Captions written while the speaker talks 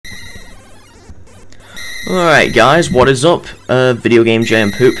Alright guys, what is up? Video Game Jay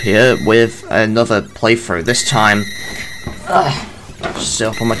and Poop here with another playthrough. This time, just sit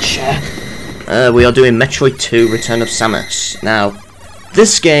up on my chair. We are doing Metroid II: Return of Samus. Now,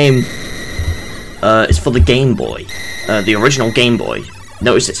 this game is for the Game Boy, the original Game Boy.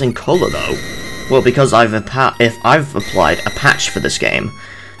 Notice it's in color though. Well, because I've applied a patch for this game,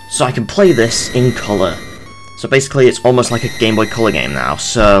 so I can play this in color. So basically, it's almost like a Game Boy Color game now.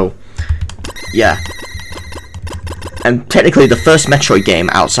 So, yeah. And technically the first Metroid game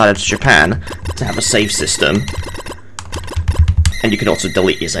outside of Japan to have a save system. And you can also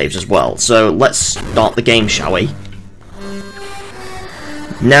delete your saves as well. So let's start the game, shall we?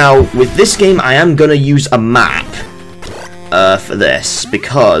 Now, with this game I am going to use a map for this,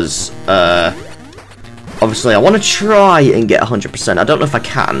 because obviously I want to try and get 100%. I don't know if I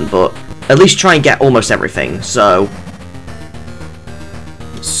can, but at least try and get almost everything. So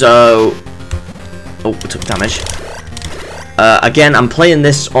oh, we took damage. Again, I'm playing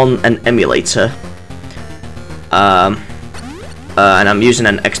this on an emulator, and I'm using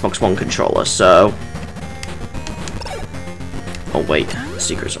an Xbox One controller, so... Oh wait, the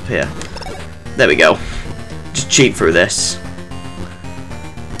secret's up here. There we go. Just cheat through this.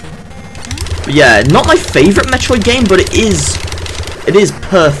 But yeah, not my favourite Metroid game, but it is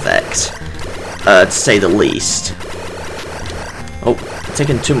perfect, to say the least. Oh, I'm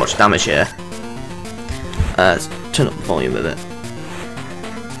taking too much damage here. Let's turn up the volume of it.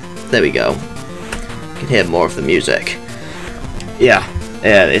 There we go. You can hear more of the music. Yeah,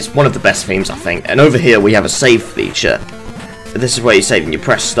 it's one of the best themes, I think. And over here we have a save feature. This is where you save and you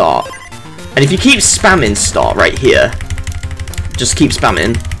press start. And if you keep spamming start right here, just keep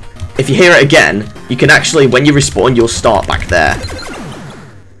spamming. If you hear it again, you can actually, when you respawn, you'll start back there.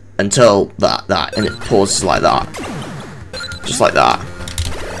 Until that, and it pauses like that. Just like that.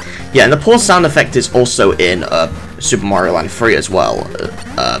 Yeah, and the pause sound effect is also in Super Mario Land 3 as well,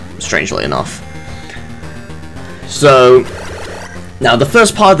 strangely enough. So, now the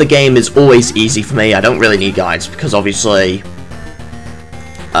first part of the game is always easy for me. I don't really need guides, because obviously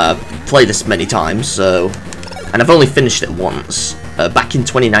I've played this many times, so... And I've only finished it once, back in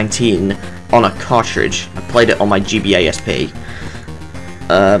 2019 on a cartridge. I played it on my GBA SP.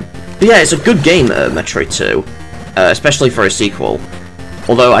 But yeah, it's a good game, Metroid 2, especially for a sequel.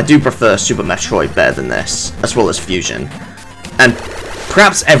 Although I do prefer Super Metroid better than this, as well as Fusion. And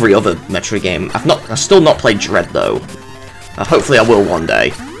perhaps every other Metroid game. I've still not played Dread though. Hopefully I will one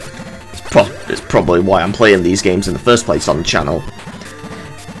day. It's probably why I'm playing these games in the first place on the channel.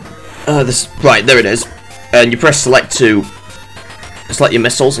 Right, there it is. And you press select to select your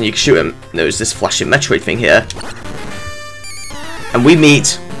missiles and you can shoot them. There's this flashing Metroid thing here. And we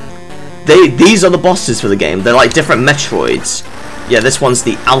meet... These are the bosses for the game. They're like different Metroids. Yeah, this one's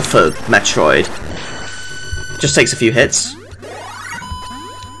the Alpha Metroid. Just takes a few hits.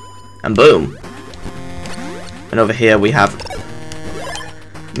 And boom. And over here we have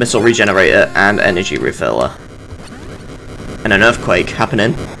Missile Regenerator and Energy Refiller. And an Earthquake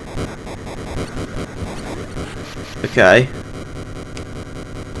happening. Okay.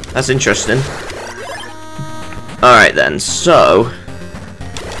 That's interesting. Alright then, so...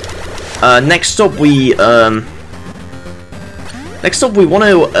 next up we want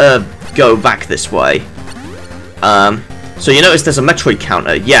to go back this way. So you notice there's a Metroid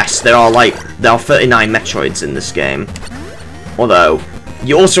counter. Yes, there are 39 Metroids in this game. Although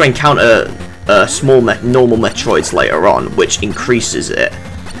you also encounter normal Metroids later on, which increases it.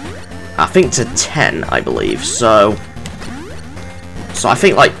 I think to 10, I believe. So I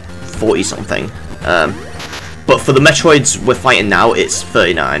think like 40 something. But for the Metroids we're fighting now, it's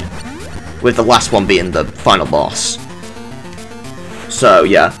 39, with the last one being the final boss. So,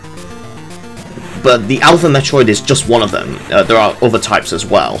 yeah. But the Alpha Metroid is just one of them. There are other types as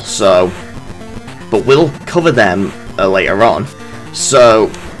well, so... But we'll cover them later on. So...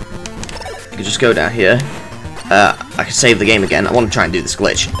 You can just go down here. I can save the game again. I want to try and do this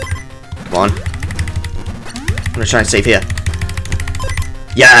glitch. Come on. I'm going to try and save here.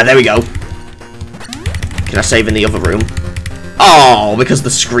 Yeah, there we go. Can I save in the other room? Oh, because the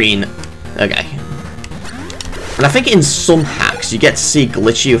screen... Okay. And I think in some hacks you get to see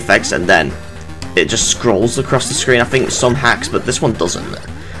glitchy effects and then it just scrolls across the screen. I think some hacks, but this one doesn't.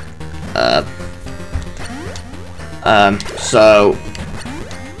 So...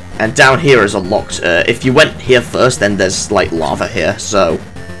 And down here is unlocked. If you went here first, then there's like lava here, so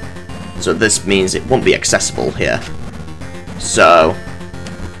this means it won't be accessible here. So...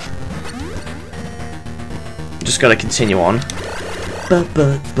 Just gotta continue on.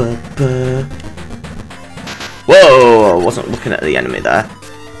 Whoa! I wasn't looking at the enemy there.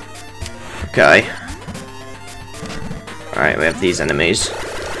 Okay. Alright, we have these enemies.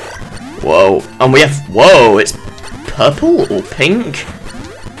 Whoa. And we have... Whoa, it's purple or pink?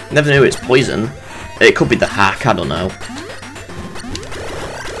 Never knew it's poison. It could be the hack, I don't know.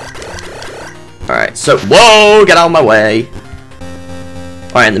 Alright, so... Whoa! Get out of my way!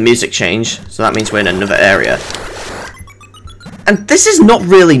 Alright, and the music changed, so that means we're in another area. And this is not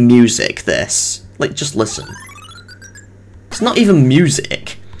really music, this. Like, just listen. It's not even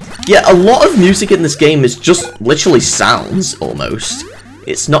music. Yeah, a lot of music in this game is just literally sounds, almost.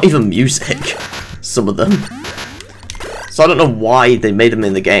 It's not even music, some of them. So I don't know why they made them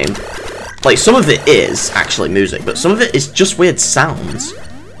in the game. Like, some of it is actually music, but some of it is just weird sounds.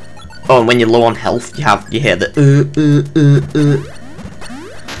 Oh, and when you're low on health, you hear the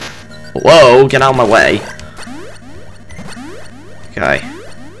Whoa, get out of my way. Okay.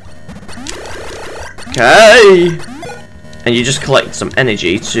 Okay! And you just collect some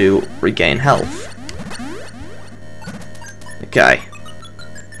energy to regain health. Okay.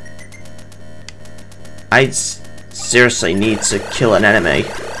 I seriously need to kill an enemy.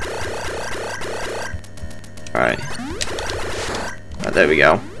 Alright. Right, there we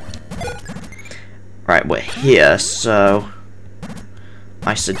go. Right, we're here, so...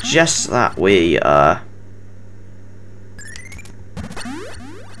 I suggest that we,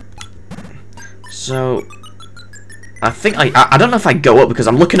 So... I think I don't know if I go up because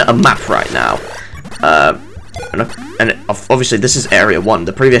I'm looking at a map right now. And obviously this is area 1.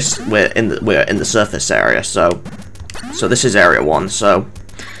 The previous we're in the surface area, so this is area 1. So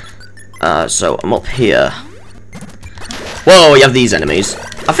I'm up here. Whoa, you have these enemies.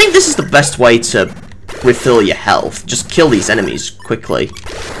 I think this is the best way to refill your health. Just kill these enemies quickly.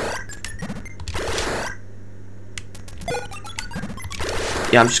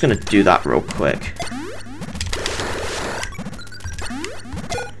 Yeah, I'm just gonna do that real quick.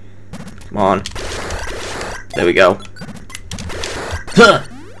 Come on. There we go. Huh.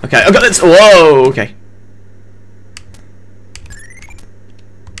 Okay, I got it. Whoa, okay.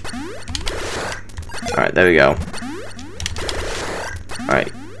 Alright, there we go.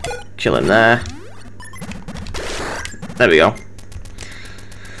 Alright. Kill him there. There we go.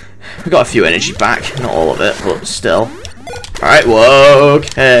 We got a few energy back. Not all of it, but still. Alright, whoa,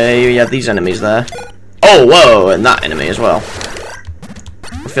 okay. We have these enemies there. Oh, whoa, and that enemy as well.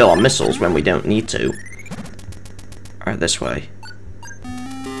 Refill our missiles when we don't need to. Alright, this way.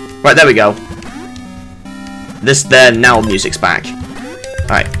 Right, there we go. This there, now music's back.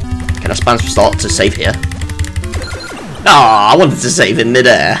 Alright, can I spam start to save here? Ah, I wanted to save in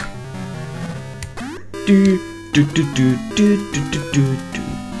midair.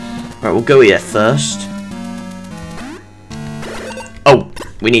 Right, we'll go here first. Oh,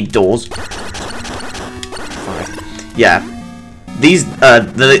 we need doors. Fine. Yeah. These, they're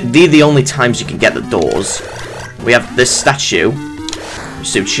the only times you can get the doors. We have this statue.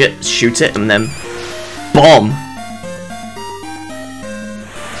 Shoot it, and then bomb.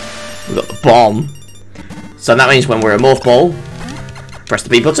 We got the bomb. So that means when we're a morph ball, press the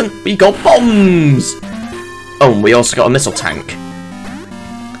B button, we got bombs. Oh, and we also got a missile tank.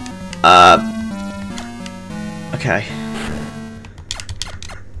 Okay.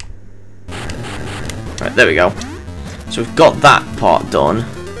 Right, there we go. So we've got that part done.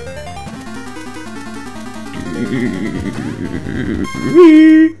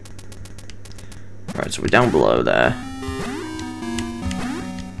 Right, so we're down below there.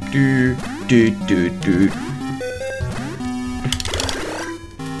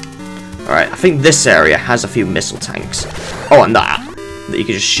 Alright, I think this area has a few missile tanks. Oh, and that you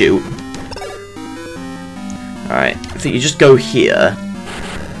can just shoot. Alright, I think you just go here.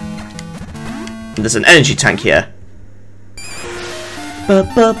 And there's an energy tank here.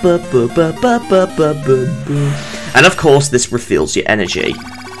 And of course, this refills your energy.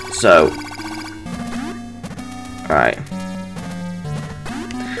 So, right.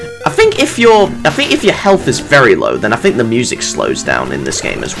 I think if your health is very low, then I think the music slows down in this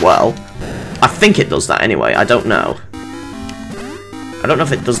game as well. I think it does that anyway. I don't know. I don't know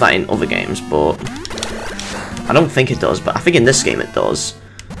if it does that in other games, but I don't think it does. But I think in this game it does.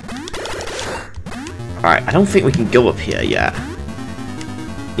 All right. I don't think we can go up here yet.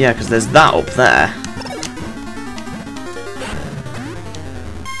 Yeah, because there's that up there.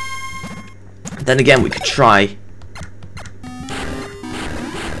 Then again, we could try.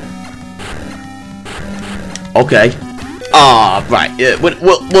 Okay. Ah, right. Yeah,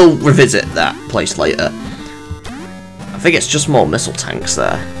 we'll revisit that place later. I think it's just more missile tanks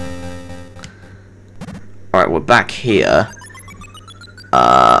there. All right, we're back here.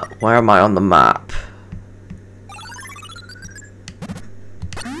 Where am I on the map?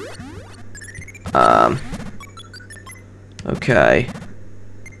 Okay.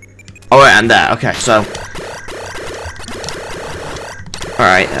 Alright, and there. Okay, so...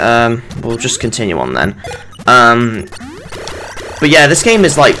 Alright, we'll just continue on then. But yeah, this game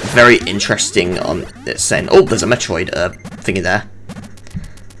is, like, very interesting on its saying... Oh, there's a Metroid thingy there.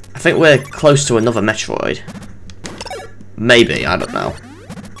 I think we're close to another Metroid. Maybe, I don't know.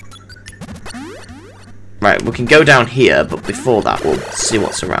 Right, we can go down here, but before that, we'll see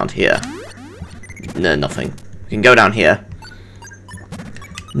what's around here. No, nothing. We can go down here.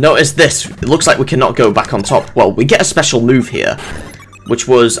 Notice this. It looks like we cannot go back on top. Well, we get a special move here, which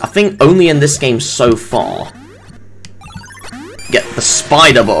was, I think, only in this game so far. Get the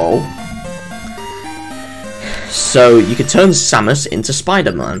Spider Ball. So, you can turn Samus into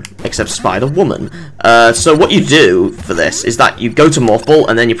Spider-Man, except Spider-Woman. So what you do for this is that you go to Morph Ball,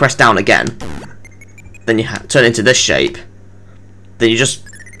 and then you press down again. Then you turn into this shape. Then you just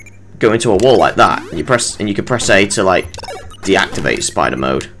go into a wall like that, and you can press A to, like, deactivate Spider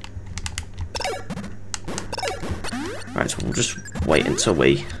Mode. Right, so we'll just wait until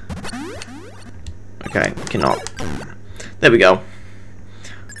we... Okay, we cannot. There we go.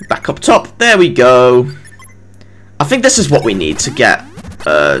 Back up top, there we go. I think this is what we need to get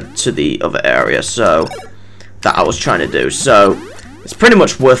to the other area, so that I was trying to do. So it's pretty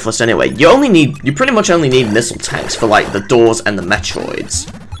much worthless anyway. You pretty much only need missile tanks for like the doors and the Metroids.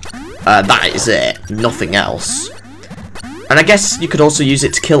 That is it, nothing else. And I guess you could also use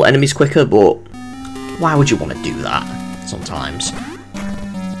it to kill enemies quicker, but why would you want to do that sometimes?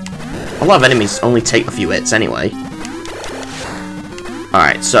 A lot of enemies only take a few hits anyway.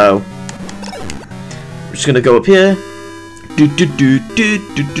 Alright, so we're just gonna go up here.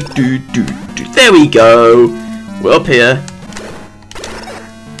 There we go. We're up here.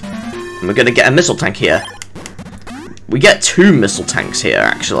 And we're gonna get a missile tank here. We get 2 missile tanks here,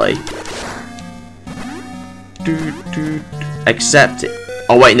 actually. Except...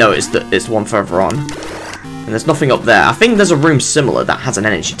 Oh, wait, no, it's one further on. And there's nothing up there. I think there's a room similar that has an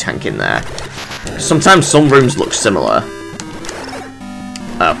energy tank in there. Sometimes some rooms look similar.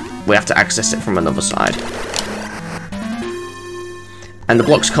 Oh, we have to access it from another side. And the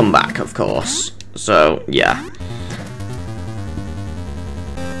blocks come back, of course. So, yeah.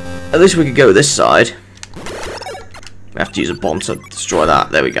 At least we could go this side. We have to use a bomb to destroy that.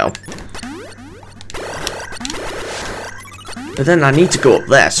 There we go. But then I need to go up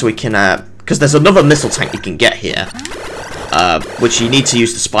there so we can, because there's another missile tank you can get here. Which you need to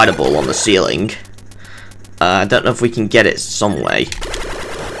use the spider ball on the ceiling. I don't know if we can get it some way.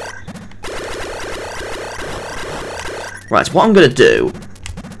 Right, so what I'm going to do,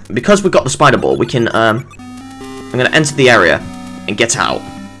 because we've got the spider ball, we can, I'm going to enter the area and get out.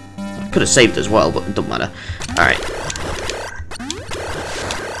 I could have saved as well, but it doesn't matter. Alright.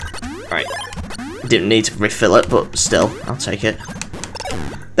 Alright. Didn't need to refill it, but still, I'll take it.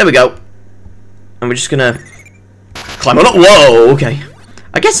 There we go. And we're just going to climb on up. Whoa, okay.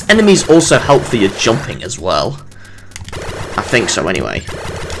 I guess enemies also help for your jumping as well. I think so, anyway.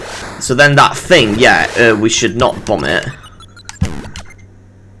 So then that thing, yeah, we should not bomb it.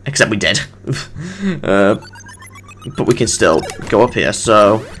 Except we did. But we can still go up here,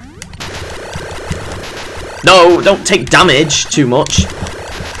 so... No, don't take damage too much.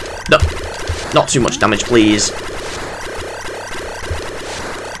 No, not too much damage, please.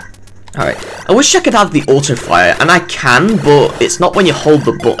 Alright, I wish I could have the auto fire, and I can, but it's not when you hold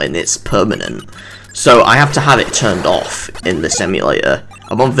the button, it's permanent. So I have to have it turned off in this emulator.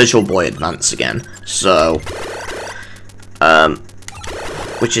 I'm on VisualBoyAdvance again, so...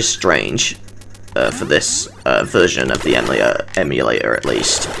 which is strange for this version of the emulator at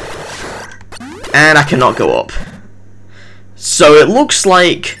least. And I cannot go up. So it looks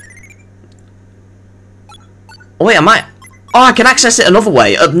like... Oh wait, I might... Oh, I can access it another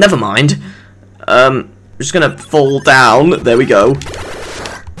way. Never mind. I'm just gonna fall down. There we go.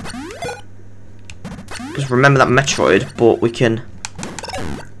 Because remember that Metroid, but we can...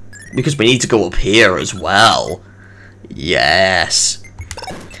 Because we need to go up here as well. Yes.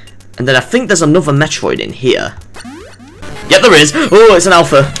 And then I think there's another Metroid in here. Yep, there is. Oh, it's an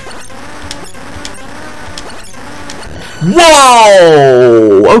alpha.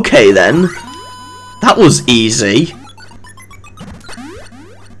 Whoa! Okay, then. That was easy.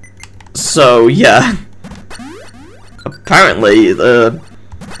 So, yeah. Apparently,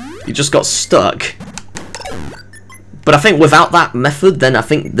 you just got stuck. But I think without that method, then I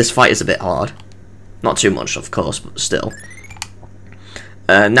think this fight is a bit hard. Not too much, of course, but still.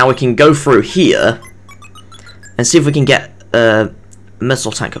 Now we can go through here and see if we can get a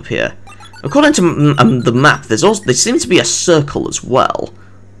missile tank up here. According to the map, there seems to be a circle as well.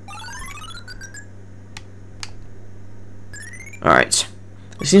 Alright.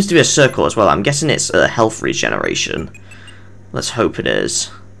 There seems to be a circle as well. I'm guessing it's a health regeneration. Let's hope it is.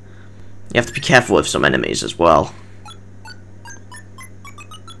 You have to be careful with some enemies as well.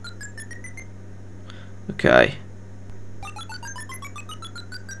 Okay.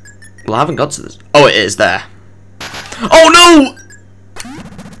 Well, I haven't got to this. Oh, it is there. Oh, no!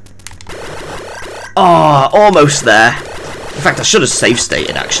 Oh, almost there. In fact, I should have save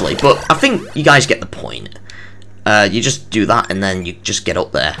stated, actually. But I think you guys get the point. You just do that, and then you just get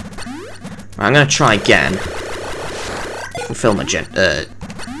up there. Right, I'm going to try again. Refill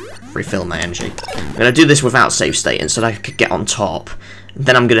my energy. I'm going to do this without save stating, so that I could get on top. And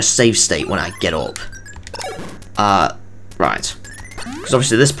then I'm going to save state when I get up. Right. Because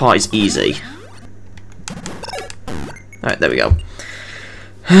obviously this part is easy. Alright, there we go.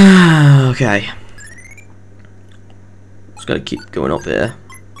 Okay. Just gotta keep going up here.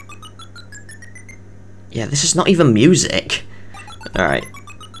 Yeah, this is not even music. Alright.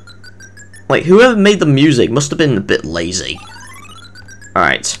 Like, whoever made the music must have been a bit lazy.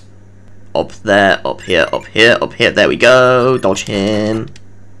 Alright. Up there, up here, up here, up here. There we go. Dodge him.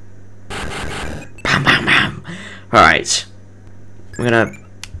 Bam, bam, bam. Alright. I'm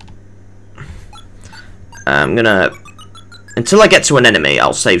gonna... Until I get to an enemy,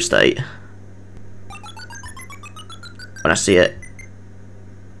 I'll save state. When I see it.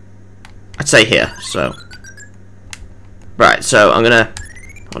 I'd say here, so... Right, so I'm gonna...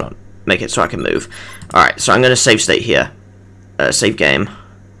 Hold on. Make it so I can move. Alright, so I'm gonna save state here. Save game.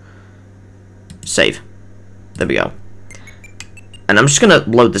 Save. There we go. And I'm just gonna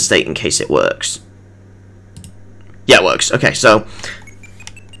load the state in case it works. Yeah, it works. Okay, so...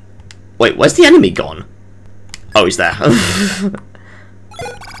 Wait, where's the enemy gone? Oh, he's there.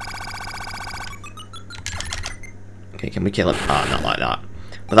 Okay, can we kill him? Oh, not like that.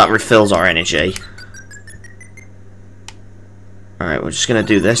 But that refills our energy. Alright, we're just gonna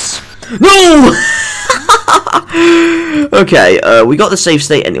do this. No! Okay, we got the save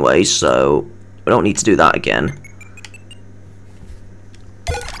state anyway, so... We don't need to do that again.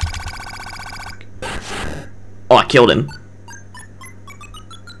 Oh, I killed him.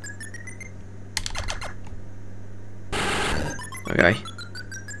 Okay.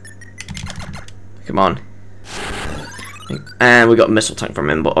 Come on. And we got a missile tank from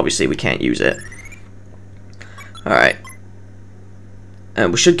him, but obviously we can't use it. Alright.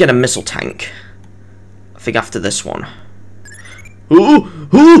 And we should get a missile tank. I think after this one. Ooh,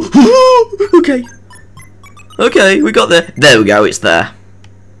 ooh, ooh, okay. Okay, we got there. There we go, it's there.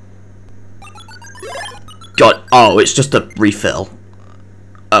 God, oh, it's just a refill.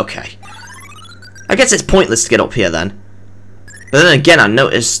 Okay. I guess it's pointless to get up here then. But then again, I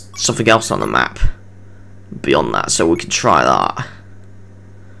noticed something else on the map beyond that, so we can try that.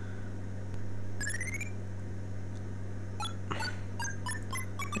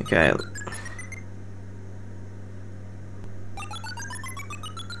 Okay.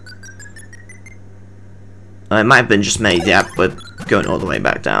 It might have been just me. Yeah, we're going all the way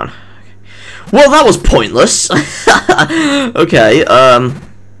back down. Well, that was pointless. Okay,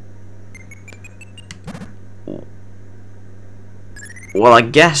 well, I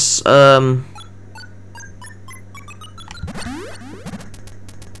guess,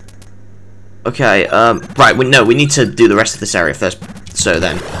 okay, right, we need to do the rest of this area first, so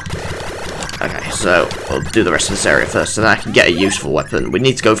then, okay, so, we'll do the rest of this area first, so then I can get a useful weapon. We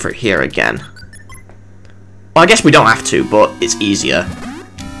need to go for it here again. Well, I guess we don't have to, but it's easier.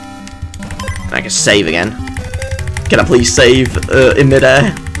 I can save again. Can I please save, in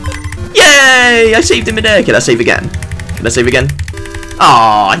midair? Yay! I saved in midair! Can I save again? Can I save again?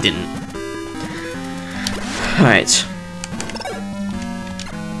 Oh, I didn't. Alright.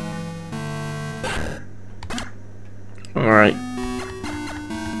 Alright.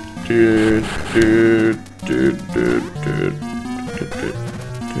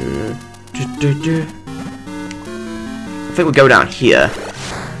 I think we'll go down here.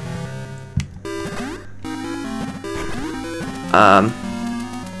 I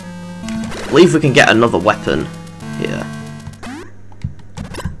believe we can get another weapon here.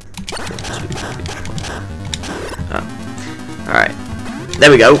 Alright. There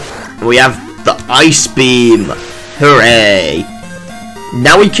we go. We have the ice beam. Hooray!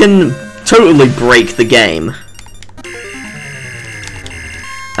 Now we can totally break the game.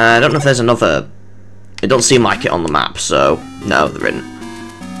 I don't know if there's another... It don't seem like it on the map, so... No, there isn't.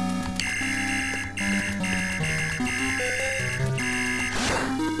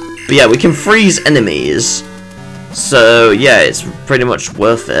 But yeah, we can freeze enemies. So, yeah, it's pretty much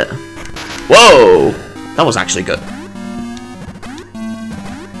worth it. Whoa! That was actually good.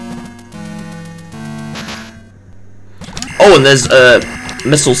 Oh, and there's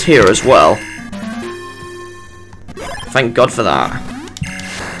missiles here as well. Thank God for that.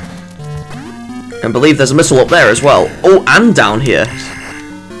 I believe there's a missile up there as well. Oh, and down here.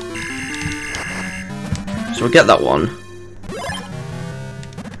 So we'll get that one.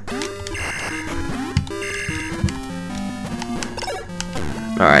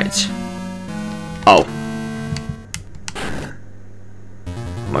 Alright. Oh.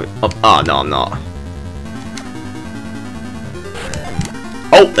 Oh, no, I'm not.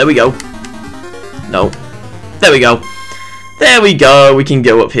 Oh, there we go. No. There we go. There we go. We can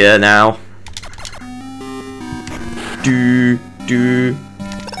go up here now. There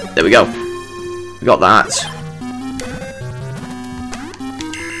we go. We got that.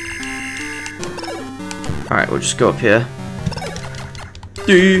 Alright, we'll just go up here.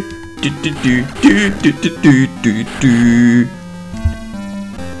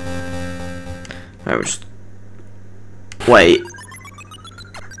 Alright, we'll just... Wait.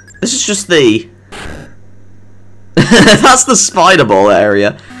 This is just the... That's the spider ball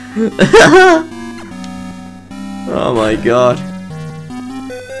area. Oh my god.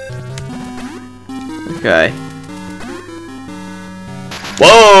 Okay.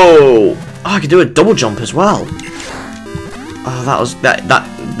 Whoa! Oh, I can do a double jump as well. Oh, that was...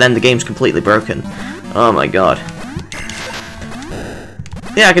 Then the game's completely broken. Oh my god.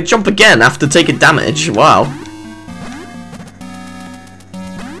 Yeah, I can jump again after taking damage. Wow.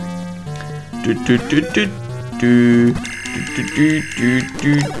 Can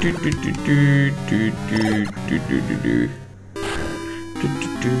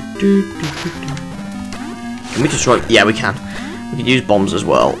we destroy? Yeah, we can. We can use bombs as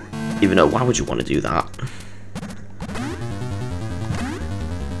well. Even though, why would you want to do that?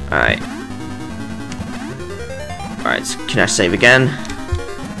 Alright. Alright, so can I save again?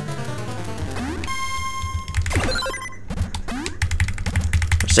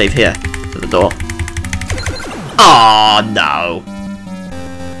 Save here, to the door. Oh no!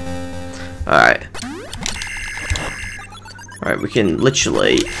 Alright. Alright, we can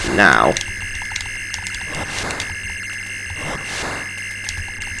literally now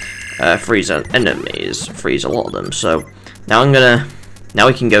freeze enemies, freeze a lot of them. So now now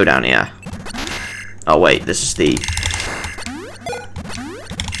we can go down here. Oh wait, this is the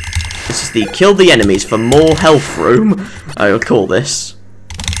kill the enemies for more health room. I will call this.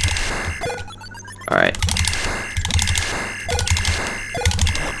 Alright.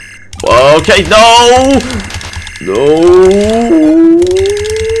 Okay, no! No!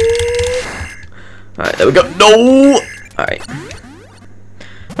 Alright, there we go. No! Alright.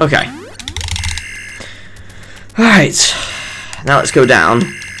 Okay. Alright. Now let's go down.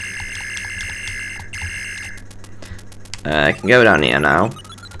 I can go down here now.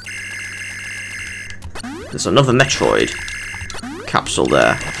 There's another Metroid capsule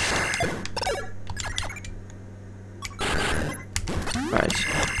there. Right.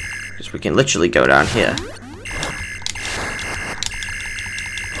 Because we can literally go down here.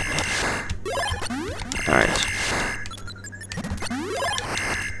 Alright.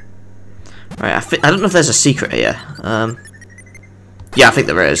 Alright, I don't know if there's a secret here. Yeah, I think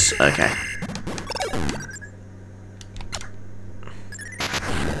there is. Okay.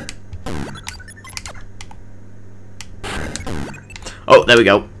 Oh, there we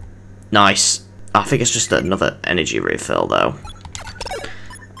go. Nice. I think it's just another energy refill, though.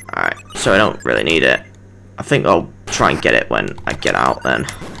 Alright, so I don't really need it. I think I'll try and get it when I get out, then.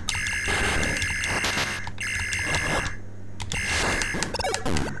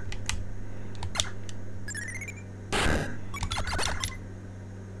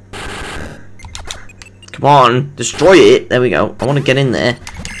 Come on, destroy it. There we go. I want to get in there.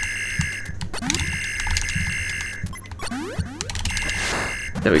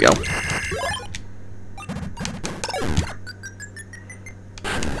 There we go.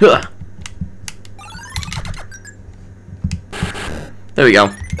 Huh. There we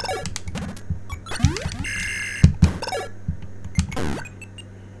go.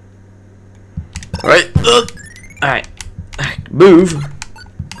 Alright. Alright. Move.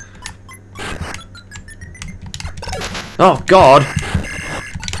 Oh, God.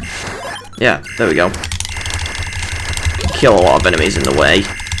 Yeah, there we go. Kill a lot of enemies in the way.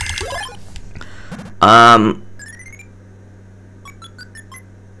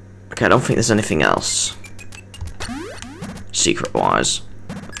 Okay, I don't think there's anything else. Secret-wise.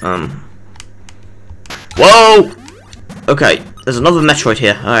 Whoa! Okay, there's another Metroid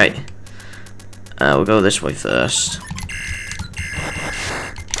here. Alright. We'll go this way first.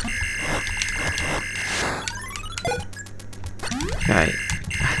 Okay.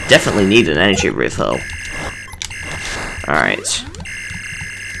 I definitely need an energy refill. Alright.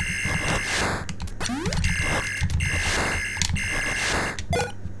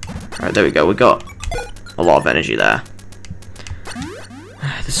 Alright, there we go. We got a lot of energy there.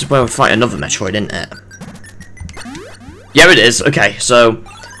 This is where we fight another Metroid, isn't it? Yeah, it is. Okay, so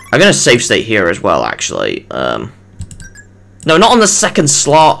I'm gonna save state here as well, actually. No, not on the second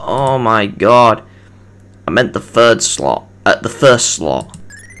slot. Oh my god. I meant the third slot. The first slot.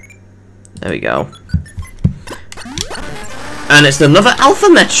 There we go. And it's another Alpha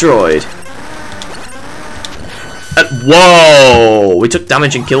Metroid. Whoa! We took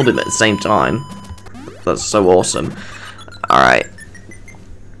damage and killed him at the same time. That's so awesome. Alright.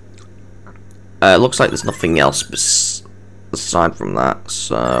 Looks like there's nothing else aside from that,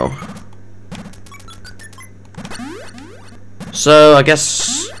 so... So, I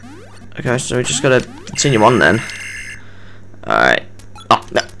guess... Okay, so we just gotta continue on then. Alright. Oh,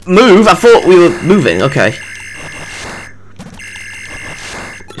 move? I thought we were moving, okay.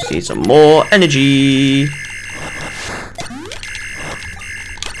 Just need some more energy.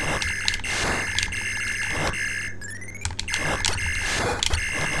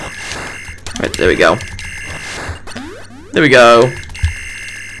 Right, there we go. There we go.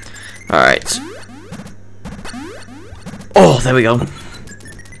 Alright. Oh, there we go.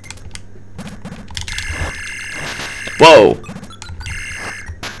 Whoa.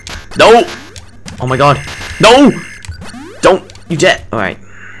 No! Oh my god. No! Don't you dare. Alright.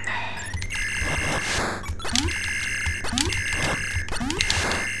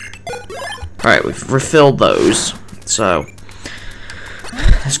 Alright, we've refilled those. So,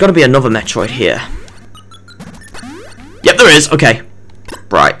 there's got to be another Metroid here. Yep, there is. Okay.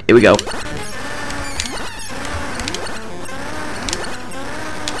 Right, here we go.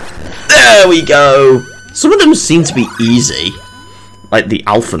 There we go. Some of them seem to be easy. Like the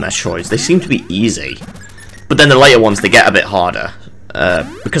Alpha Metroids, they seem to be easy. But then the later ones, they get a bit harder.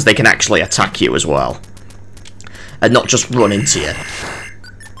 Because they can actually attack you as well. And not just run into you.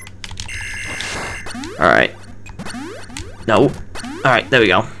 Alright. No. Alright, there we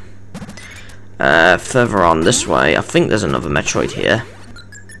go. Further on this way, I think there's another Metroid here.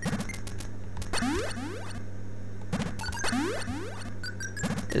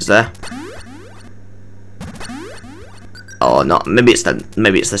 Is there? Oh, no. Maybe it's that.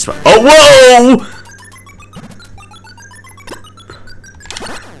 Maybe it's this one. Oh, whoa!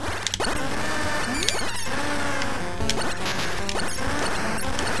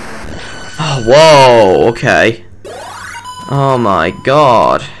 Oh, whoa. Okay. Oh my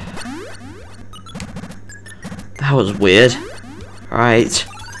god. That was weird. Right.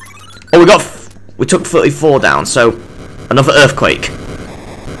 Oh, we took 34 down, so another earthquake.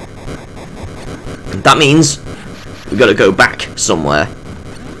 That means we gotta go back somewhere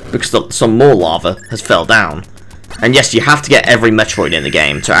because some more lava has fell down. And yes, you have to get every Metroid in the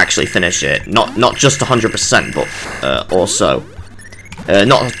game to actually finish it. Not just 100%, but also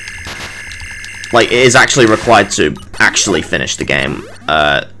not like it is actually required to actually finish the game.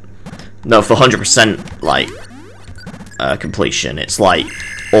 No, for 100% like completion, it's like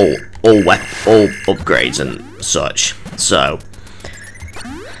all upgrades and such. So.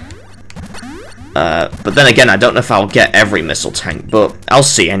 But then again, I don't know if I'll get every missile tank, but I'll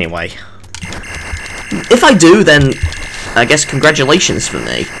see anyway. If I do, then I guess congratulations for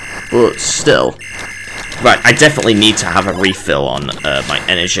me, but still. Right, I definitely need to have a refill on my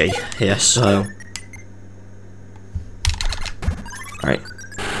energy here, so... Right.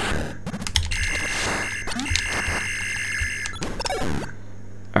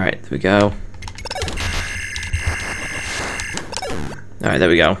 Alright, there we go. Alright, there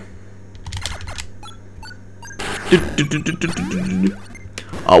we go.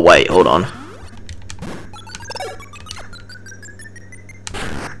 Oh wait, hold on.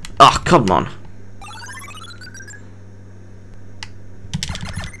 Oh, come on.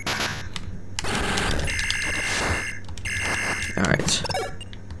 Alright.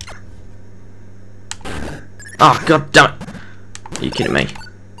 Oh, god damn it. Are you kidding me?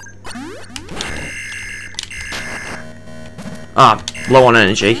 Ah, low on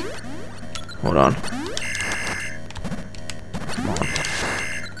energy. Hold on.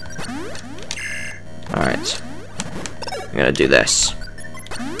 Alright. I'm gonna do this.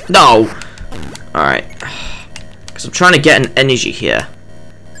 No! Alright. Because I'm trying to get an energy here.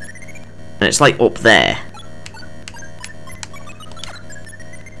 And it's like up there.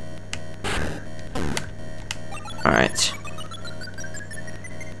 Alright.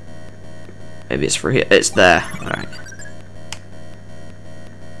 Maybe it's for here. It's there. Alright.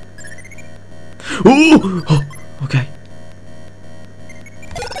 Ooh! Oh, okay.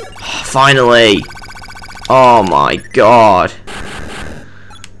 Finally! Oh my god.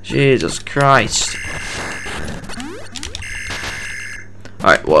 Jesus Christ.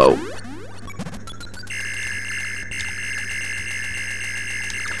 Alright, whoa.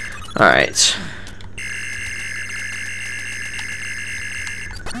 Alright.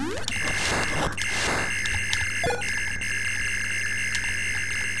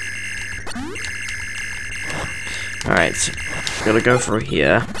 Alright, gotta go through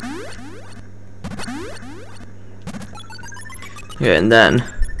here. Okay, and then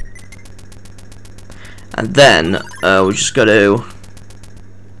we just gotta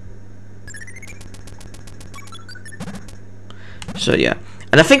so yeah.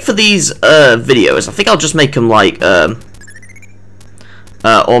 And I think for these videos, I think I'll just make them like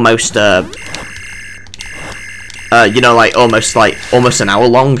almost you know, like almost an hour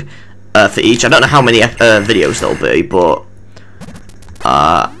long for each. I don't know how many videos there'll be, but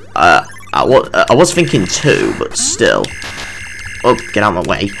I was thinking 2, but still. Oh, get out of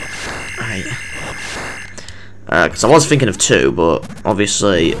my way. Right. Because I was thinking of 2, but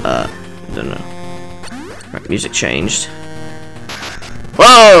obviously, I don't know. Right, music changed.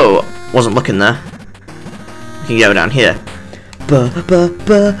 Whoa! Wasn't looking there. We can go down here.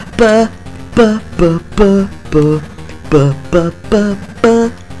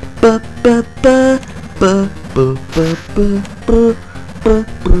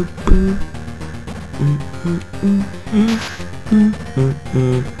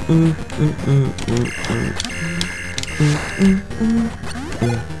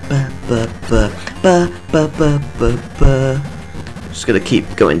 Just gonna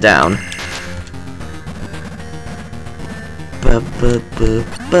keep going down.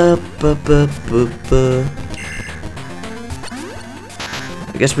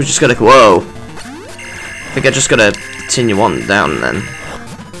 I guess we're just gonna. Whoa! I think I just gotta continue on down then.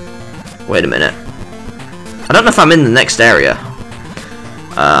 Wait a minute. I don't know if I'm in the next area.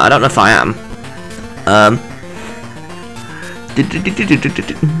 I don't know if I am.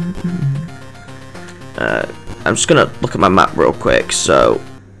 I'm just gonna look at my map real quick. So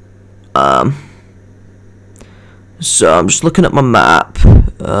I'm just looking at my map.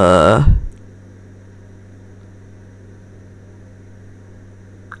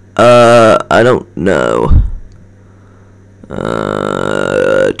 I don't know.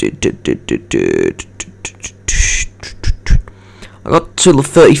 I got till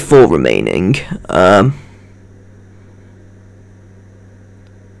 34 remaining.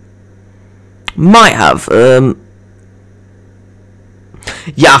 Might have.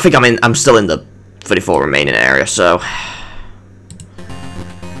 Yeah, I think I'm still in the 34 remaining area. So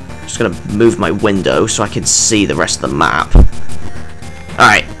just gonna move my window so I can see the rest of the map. All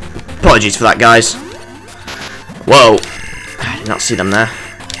right. Apologies for that, guys. Whoa. I did not see them there.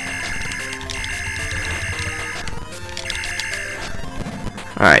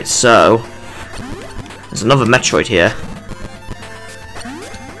 Alright, so there's another Metroid here.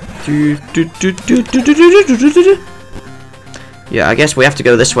 Yeah, I guess we have to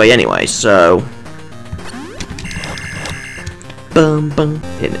go this way anyway, so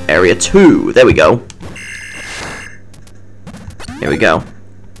in area 2. There we go. Here we go.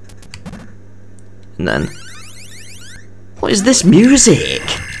 And then what is this music?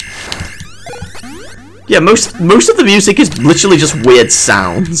 Yeah, most of the music is literally just weird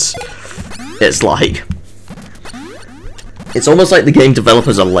sounds. It's like, it's almost like the game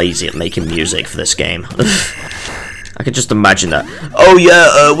developers are lazy at making music for this game. I can just imagine that. Oh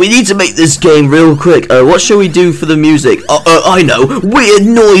yeah, we need to make this game real quick. What shall we do for the music? I know, weird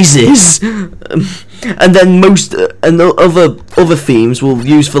noises. And then and the other themes we'll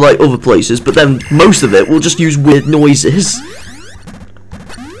use for like other places, but then most of it we'll just use weird noises.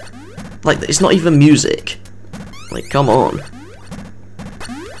 Like, it's not even music. Like, come on.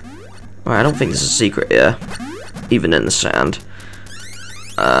 Alright, I don't think there's a secret here. Even in the sand.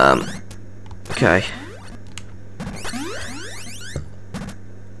 Okay.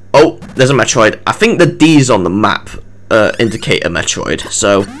 Oh, there's a Metroid. I think the D's on the map indicate a Metroid,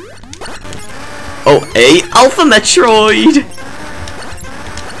 so... Oh, a Alpha Metroid!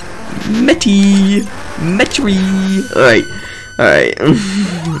 Metri! Alright. Alright.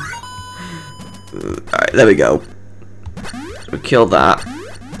 Alright, there we go. We kill that.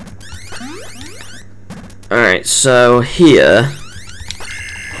 Alright, so here.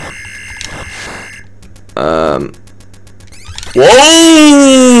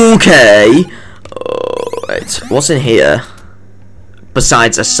 Whoa! Okay. Alright, what's in here?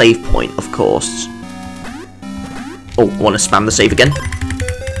 Besides a save point, of course. Oh, I want to spam the save again.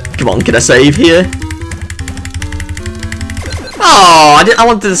 Come on, can I save here? Oh, I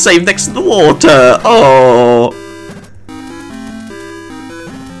wanted to save next to the water. Oh.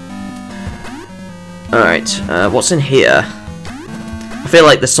 Alright, what's in here? I feel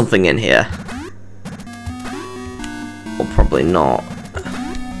like there's something in here. Or probably not.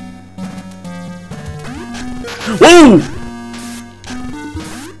 Whoa!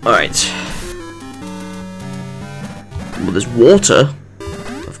 Alright. Well, there's water,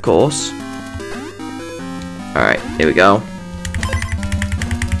 of course. Alright, here we go.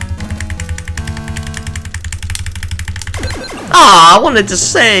 Ah, I wanted to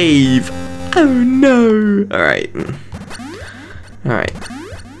save! Oh no! Alright. Alright.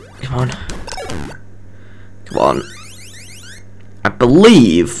 Come on. Come on. I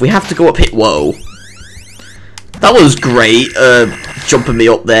believe we have to go up here. Whoa. That was great, jumping me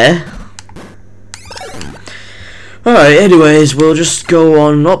up there. Alright, anyways, we'll just go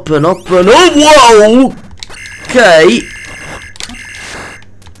on up and up and up. Whoa! Okay.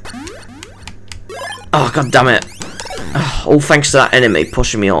 Oh, god damn it. All thanks to that enemy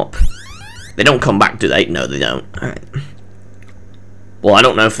pushing me up. They don't come back, do they? No, they don't. Alright. Well, I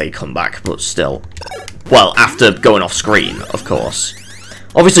don't know if they come back, but still. Well, after going off screen, of course.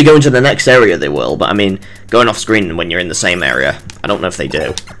 Obviously, going to the next area they will, but I mean, going off screen when you're in the same area, I don't know if they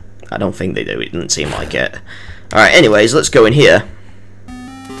do. I don't think they do, it didn't seem like it. Alright, anyways, let's go in here.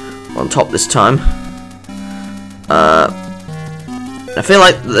 On top this time. I feel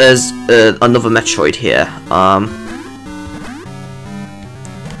like there's another Metroid here.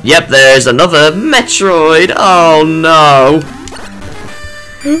 Yep, there's another Metroid! Oh no!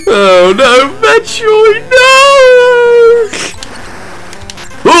 Oh no, Metroid, no!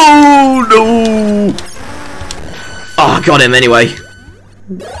 Oh no! Oh, I got him anyway.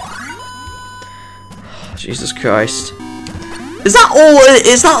 Jesus Christ. Is that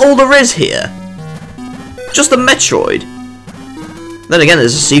all there is here? Just a Metroid? Then again,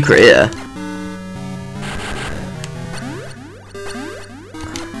 there's a secret here.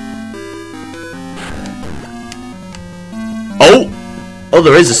 Oh! Oh,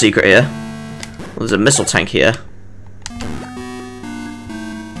 there is a secret here. Well, there's a missile tank here.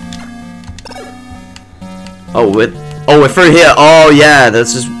 Oh, we're through here. Oh, yeah,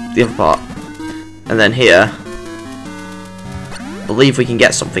 this is the other part. And then here. I believe we can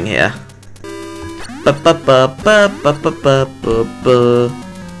get something here.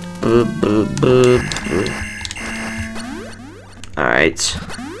 Alright.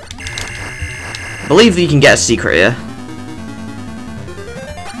 I believe you can get a secret here.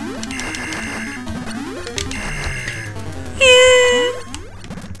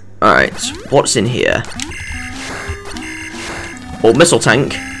 Alright, what's in here? Well, missile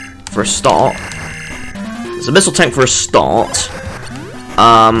tank, for a start. There's a missile tank for a start.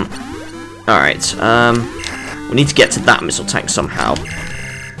 Alright, we need to get to that missile tank somehow.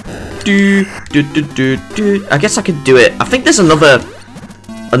 I guess I could do it. I think there's another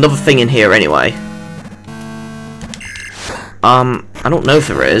thing in here anyway. I don't know if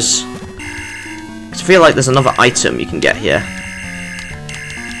there is. I feel like there's another item you can get here.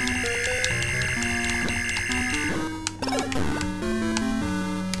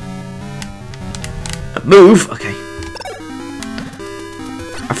 Move! Okay.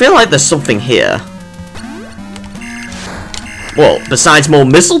 I feel like there's something here. Well, besides more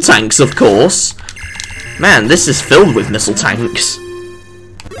missile tanks, of course. Man, this is filled with missile tanks.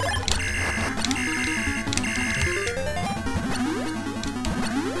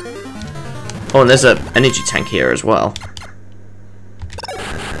 Oh, and there's an energy tank here as well.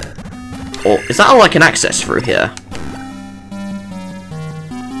 Or is that all I can access through here?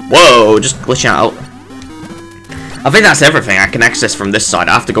 Whoa, just glitch out. I think that's everything I can access from this side.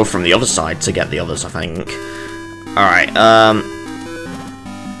 I have to go from the other side to get the others, I think. Alright,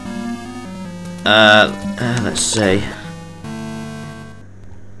 let's see.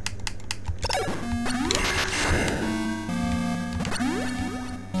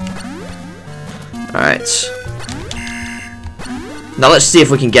 Alright. Now let's see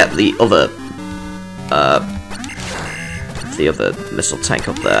if we can get the other missile tank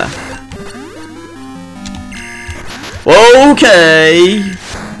up there. Okay.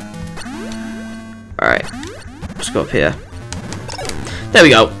 Alright. Let's go up here. There we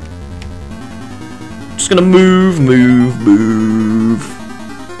go. Just gonna move.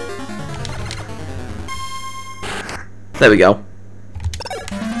 There we go.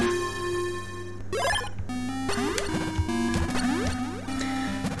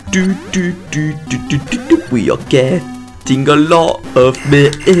 We are getting a lot of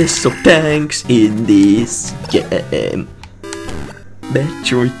missile tanks in this game.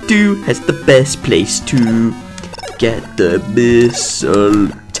 Metroid 2 has the best place to get the missile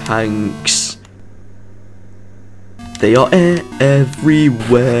tanks. They are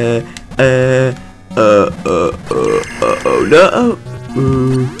everywhere. Oh no.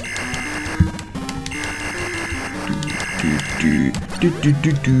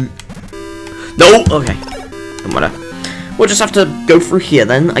 No. Okay. Don't matter. We'll just have to go through here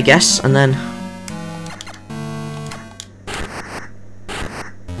then, I guess, and then.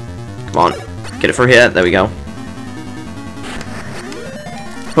 Come on, get it through here. There we go.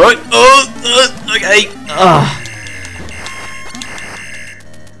 Right. Okay.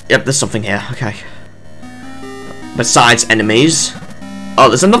 Yep, there's something here. Okay. Besides enemies. Oh,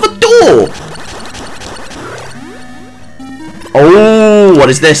 there's another door. Oh, what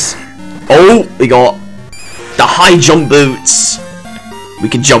is this? Oh, we got the high jump boots. We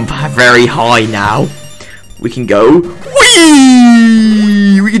can jump very high now. We can go.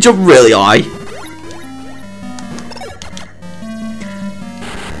 Whee! We can jump really high.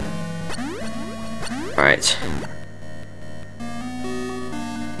 Alright.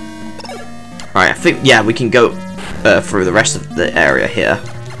 Alright, I think, yeah, we can go through the rest of the area here.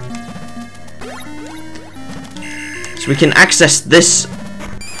 So we can access this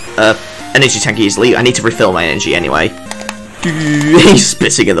energy tank easily. I need to refill my energy anyway. He's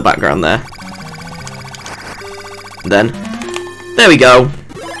spitting in the background there. And then, there we go.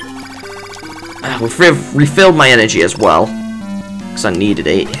 We've refilled my energy as well, because I needed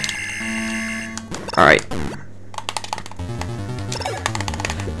it. Alright.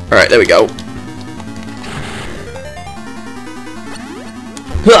 Alright, there we go.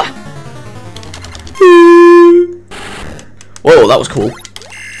 Whoa, that was cool.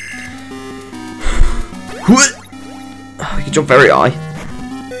 We can jump very high.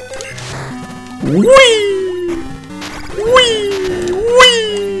 Whee! Whee!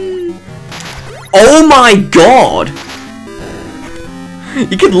 Whee! Oh my god!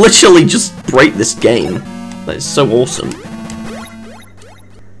 You can literally just break this game. That is so awesome.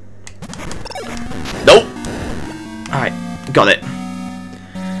 Nope. Alright, got it.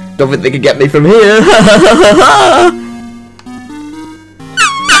 Don't think they can get me from here.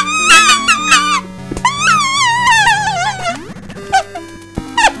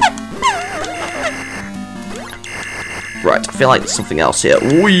 Right, I feel like there's something else here.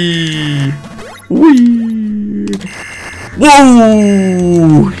 Whee! Whee!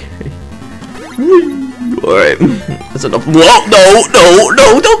 Whoa! Whee! Alright, that's enough. Whoa! No! No!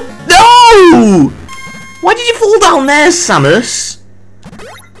 No! No! No! Why did you fall down there, Samus?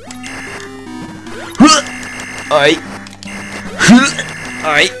 Alright.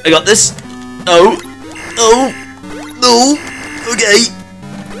 Alright, I got this. No. No. No. Okay.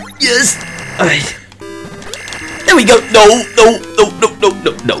 Yes. Alright. There we go. No. No. No. No. No.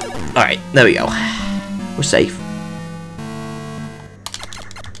 No. No. Alright, there we go. We're safe.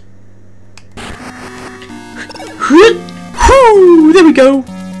 Whoo! There we go.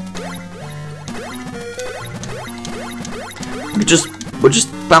 We're just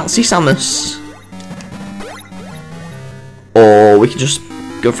bouncy Samus. Or we can just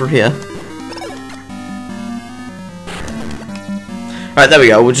go through here. Alright, there we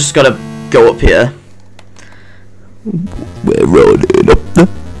go. We just gotta go up here. We're running up the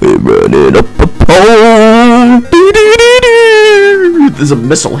pole. There's a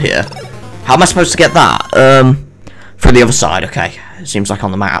missile here. How am I supposed to get that? From the other side. Okay, it seems like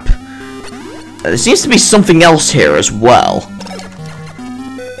on the map. There seems to be something else here as well.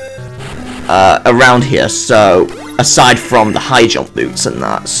 Around here. So, aside from the high jump boots and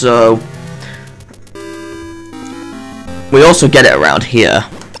that, so we also get it around here.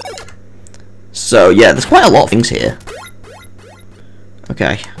 So yeah, there's quite a lot of things here.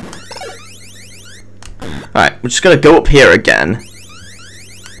 Okay. Alright, we're just gonna go up here again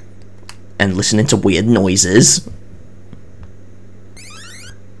and listen into weird noises.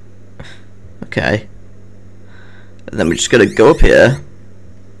 Okay. And then we're just gonna go up here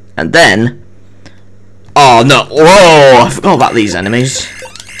and then oh no! Whoa! I forgot about these enemies.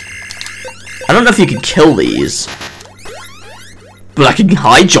 I don't know if you can kill these, but I can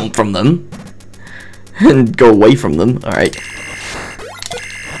high jump from them and go away from them. All right.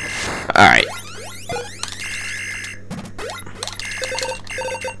 All right.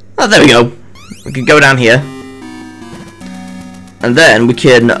 Oh, there we go. We can go down here, and then we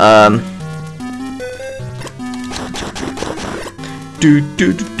can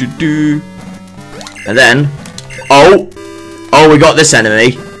do. And then, oh, we got this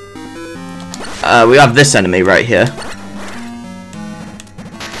enemy. We have this enemy right here,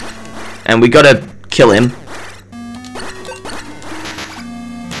 and we gotta kill him.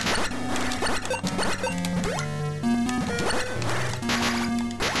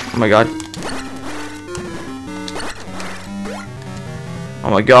 Oh my god. Oh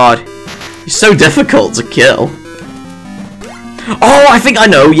my god. He's so difficult to kill. Oh, I think I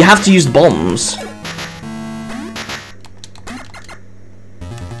know. You have to use bombs.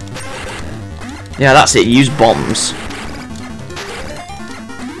 Yeah, that's it. Use bombs.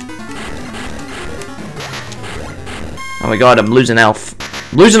 Oh my god, I'm losing health.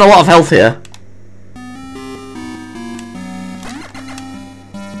 I'm losing a lot of health here.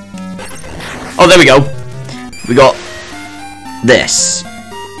 Oh, there we go. We got this.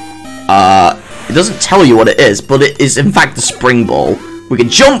 It doesn't tell you what it is, but it is in fact the spring ball. We can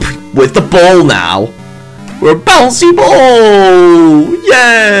jump with the ball now. We're a bouncy ball!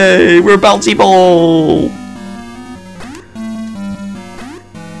 Yay! We're a bouncy ball!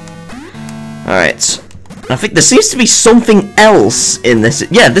 Alright. I think there seems to be something else in this.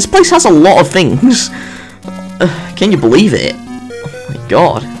 Yeah, this place has a lot of things. Can you believe it? Oh my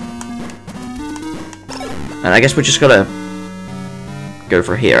god. And I guess we're just gotta go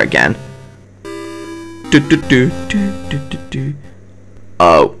for here again.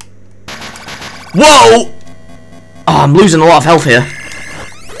 Oh. Whoa! Oh, I'm losing a lot of health here.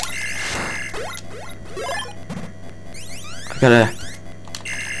 I gotta...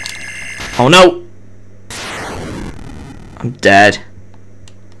 Oh no! I'm dead.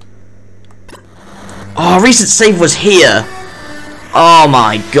 Oh, recent save was here! Oh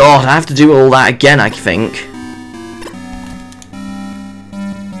my god, I have to do all that again, I think.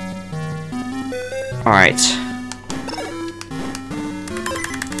 Alright.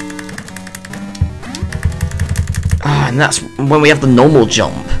 Ah, and that's when we have the normal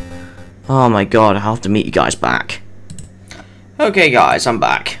jump. Oh my god, I'll have to meet you guys back. Okay guys, I'm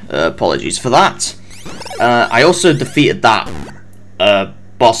back. Apologies for that. I also defeated that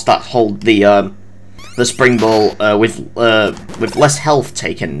boss that hold the spring ball with less health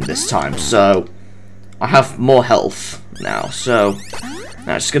taken this time, so I have more health now. So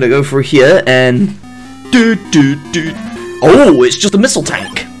now I'm just gonna go through here and oh, it's just a missile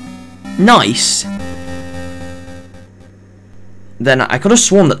tank. Nice. Then I could have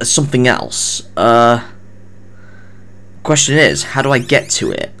sworn that there's something else. Question is, how do I get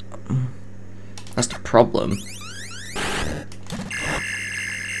to it? That's the problem.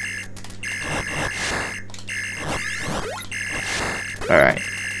 Alright.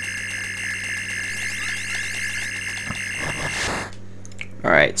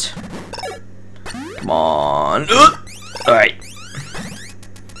 Alright. Come on. Alright.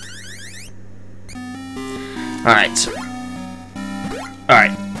 Alright.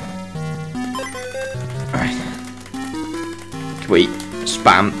 Alright. Alright. Can we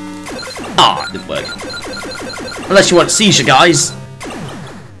spam? Ah, it didn't work. Unless you want seizure, guys.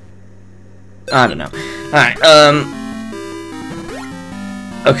 I don't know. Alright,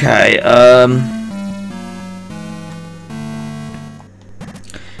 okay,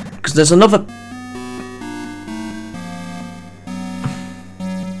 because there's another...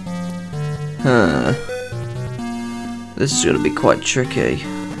 Huh. This is going to be quite tricky.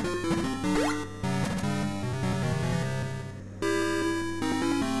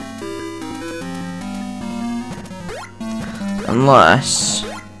 Unless...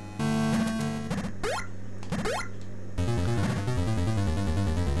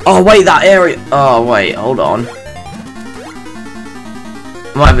 Oh wait, that area... Oh wait, hold on.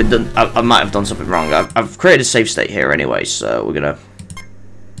 I might have done something wrong. I've created a save state here anyway, so we're gonna...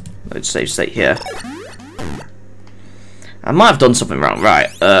 Let's save state here. I might have done something wrong, right,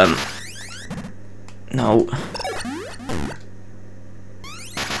 no.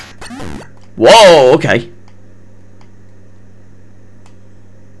 Whoa, okay.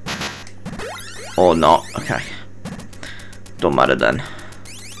 Or not, okay. Don't matter then.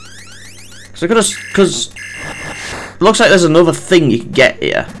 So because it looks like there's another thing you can get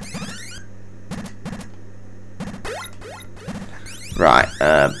here. Right,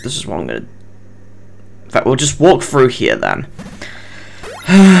 this is what I'm gonna... In fact, we'll just walk through here then.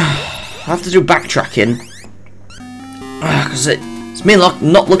 I have to do backtracking. Because it's me not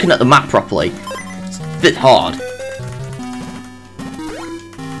looking at the map properly. It's a bit hard.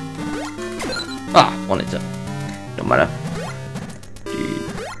 Ah, wanted to. Don't matter.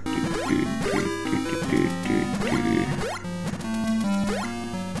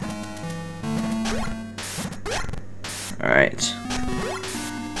 Alright.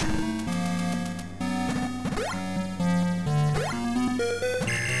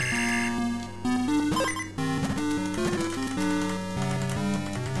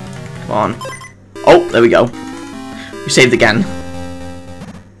 Come on. Oh, there we go. We saved again.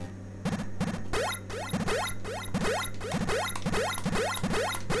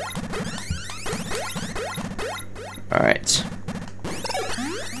 Alright.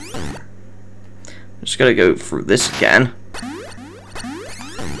 Just gotta go through this again.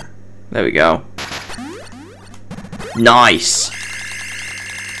 There we go. Nice!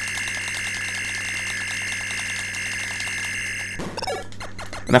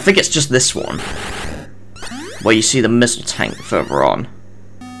 And I think it's just this one, where you see the missile tank further on.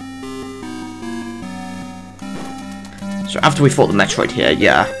 So after we fought the Metroid here,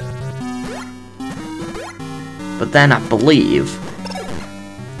 yeah. But then I believe,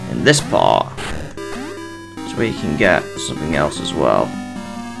 in this part, is where you can get something else as well.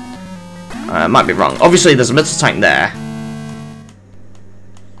 I might be wrong. Obviously there's a missile tank there.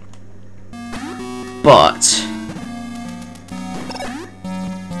 But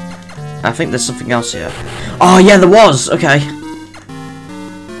I think there's something else here. Oh yeah, there was! Okay.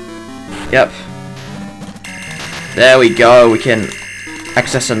 Yep. There we go, we can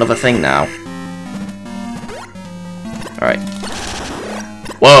access another thing now. Alright.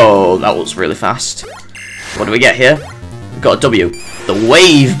 Whoa, that was really fast. What do we get here? We've got a W. The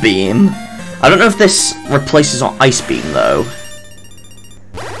Wave Beam. I don't know if this replaces our Ice Beam though.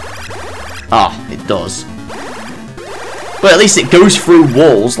 Ah, it does. But at least it goes through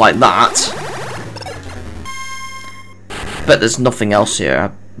walls like that. But there's nothing else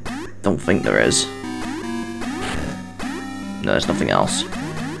here. I don't think there is. No, there's nothing else.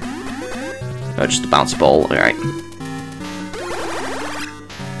 No, just a bouncy ball. Alright.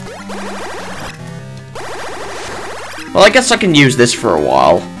 Well, I guess I can use this for a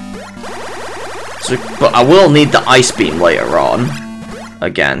while. So, but I will need the Ice Beam later on.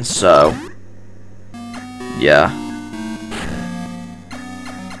 Again, so... yeah.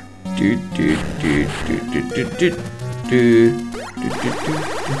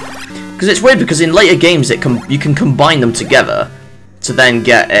 Because it's weird, because in later games you can combine them together to then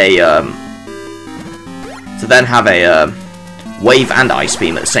get a to then have a Wave and Ice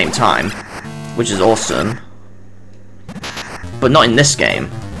Beam at the same time, which is awesome. But not in this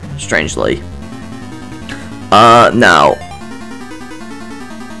game, strangely. Now,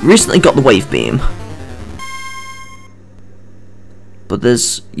 recently got the Wave Beam. But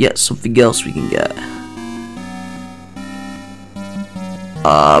there's yet something else we can get.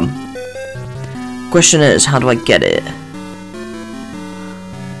 Question is, how do I get it?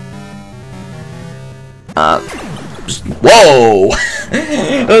 Whoa!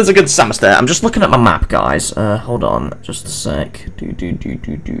 That was a good Samus there. I'm just looking at my map, guys. Hold on, just a sec. Where do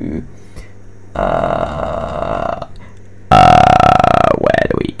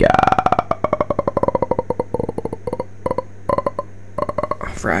we go?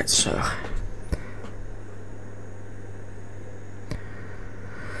 Right, so...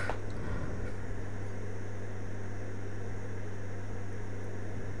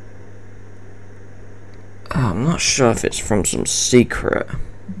 I'm not sure if it's from some secret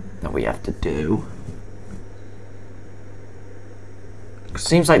that we have to do. It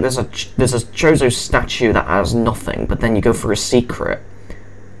seems like there's a Chozo statue that has nothing, but then you go for a secret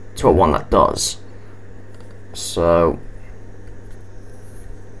to a one that does. So...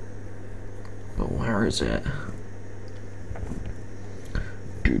 but where is it?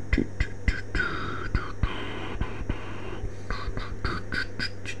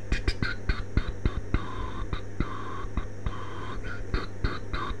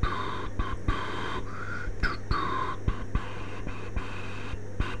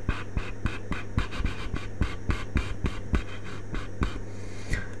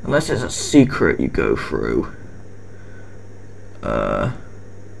 Unless it's a secret you go through.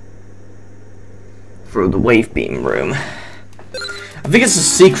 For the Wave Beam room. I think it's a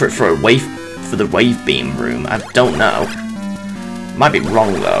secret for the Wave Beam room. I don't know. Might be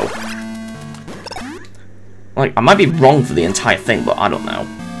wrong though. Like, I might be wrong for the entire thing, but I don't know.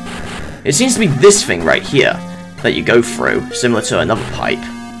 It seems to be this thing right here that you go through, similar to another pipe.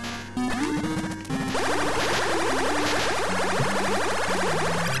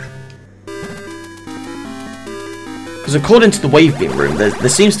 Because according to the Wave Beam room, there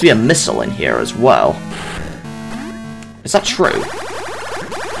seems to be a missile in here as well. Is that true?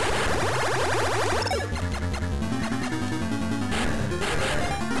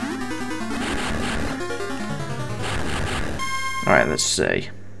 Alright, let's see.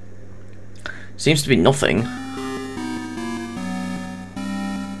 Seems to be nothing.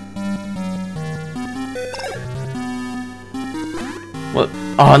 What?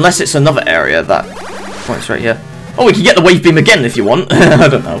 Oh, unless it's another area that points right here. Oh, we can get the Wave Beam again if you want. I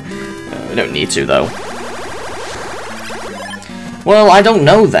don't know. We don't need to, though. Well, I don't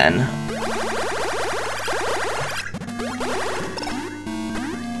know, then.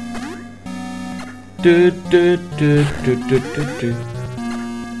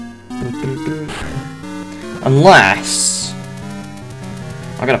 Unless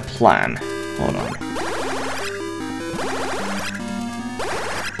I got a plan. Hold on.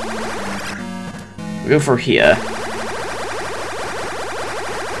 We go for here.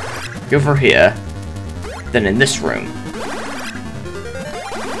 Go for here. Then in this room.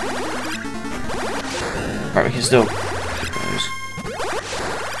 Alright, we can still keep those.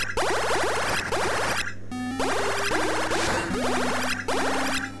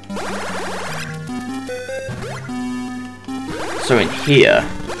 So in here.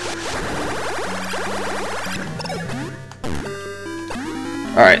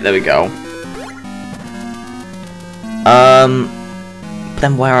 Alright, there we go.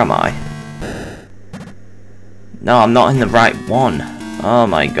 Then where am I? No, I'm not in the right one. Oh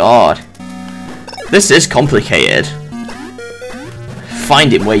my god. This is complicated.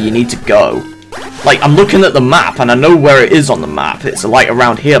 Finding where you need to go. Like, I'm looking at the map and I know where it is on the map. It's like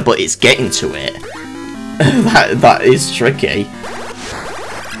around here, but it's getting to it. that is tricky.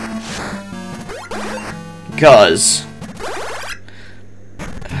 Because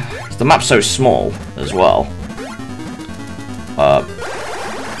the map's so small as well.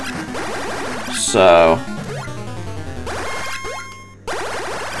 So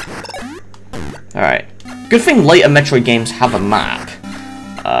alright. Good thing later Metroid games have a map.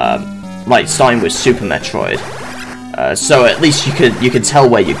 Like starting with Super Metroid. So at least you could tell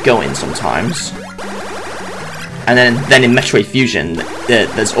where you're going sometimes. And then in Metroid Fusion,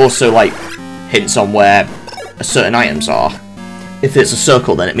 there's also like hints on where certain items are. If it's a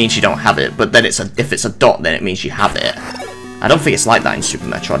circle, then it means you don't have it. But then if it's a dot, then it means you have it. I don't think it's like that in Super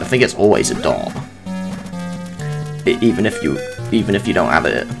Metroid. I think it's always a dot. Even if you don't have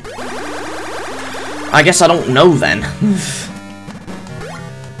it. I guess I don't know then.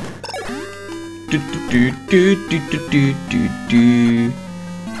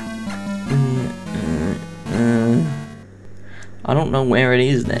 I don't know where it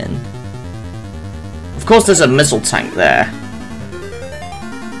is then. Of course, there's a missile tank there.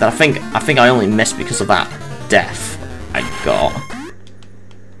 That I think I only missed because of that death I got.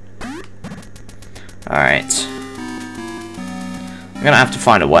 Alright. I'm gonna have to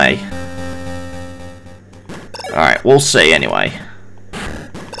find a way. Alright, we'll see anyway.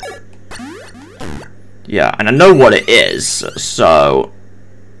 Yeah, and I know what it is, so...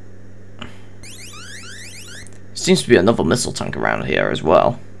 Seems to be another missile tank around here as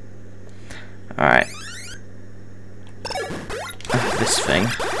well. Alright. This thing.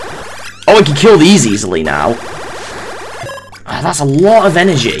 Oh, I can kill these easily now. That's a lot of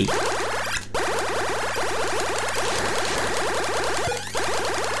energy.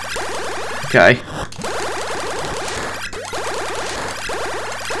 Okay.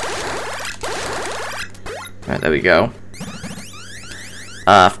 Right, there we go.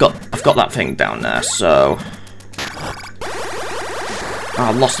 I've got that thing down there, so... Oh,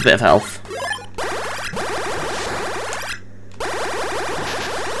 I've lost a bit of health.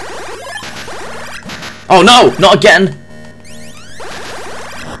 Oh no! Not again!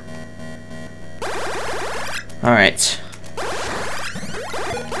 Alright.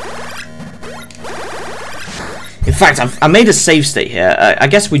 In fact, I made a save state here. I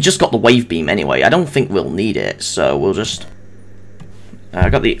guess we just got the wave beam anyway. I don't think we'll need it, so we'll just... I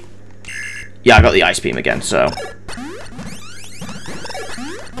got the... Yeah, I got the ice beam again, so...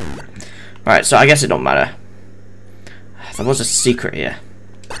 Alright, so I guess it don't matter. There was a secret here.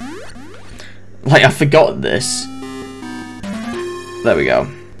 Like, I forgot this. There we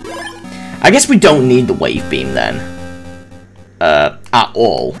go. I guess we don't need the wave beam then. At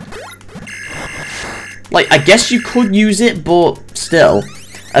all. Like, I guess you could use it, but still.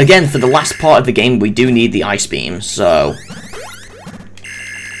 Again, for the last part of the game, we do need the ice beam, so...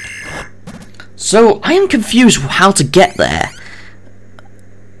 So, I am confused how to get there.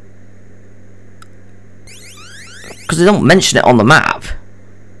 Because they don't mention it on the map.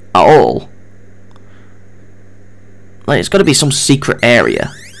 At all. Like, it's got to be some secret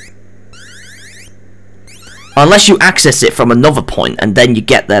area. Unless you access it from another point, and then you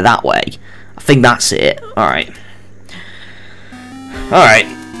get there that way. I think that's it. Alright. Alright.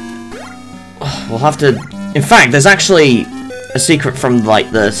 We'll have to... In fact, there's actually a secret from,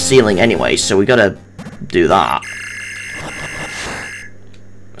 like, the ceiling anyway, so we gotta do that.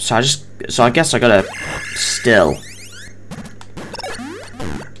 So I guess I gotta... Still.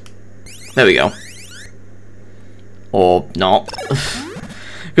 There we go. Or not.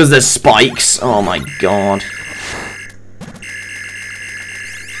 Because there's spikes. Oh my god.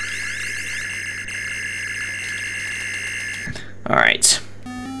 Alright.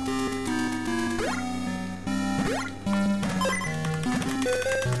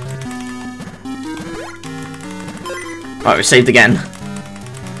 Alright, we saved again.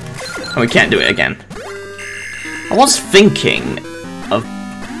 And we can't do it again. I was thinking of,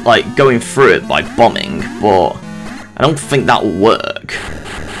 like, going through it by bombing, but I don't think that will work.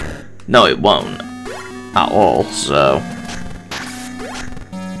 No, it won't. At all, so...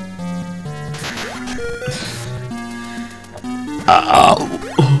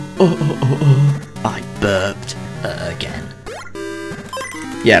 I burped again.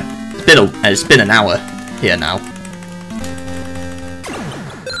 Yeah, it's been an hour here now.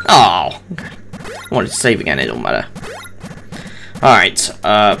 Oh, I wanted to save again. It don't matter. All right,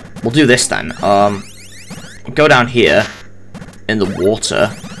 we'll do this then. Go down here in the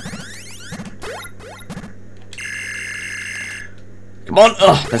water. Come on!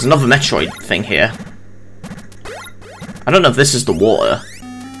 Ugh, there's another Metroid thing here. I don't know if this is the water.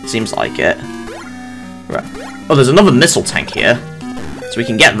 It seems like it. Right. Oh, there's another missile tank here. So we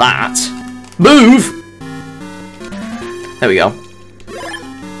can get that. Move! There we go.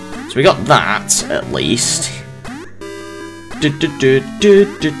 So we got that, at least.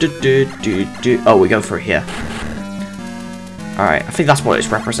 Oh, we go through here. Alright, I think that's what it's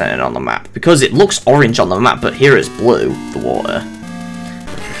represented on the map. Because it looks orange on the map, but here it's blue, the water.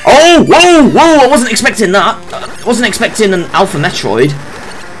 Oh, whoa, whoa, I wasn't expecting that. I wasn't expecting an Alpha Metroid.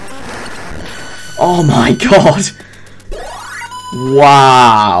 Oh my god.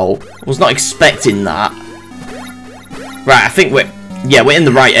 Wow. I was not expecting that. Right, I think we're in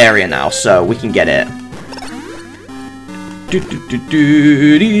the right area now, so we can get it.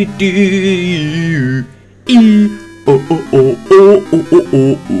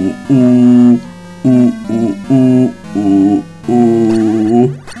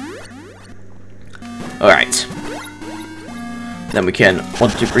 Alright. Then we can 1,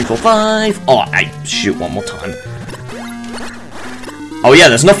 2, 3, 4, 5. Oh, I shoot one more time. Oh yeah,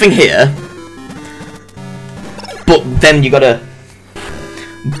 there's nothing here. But then you gotta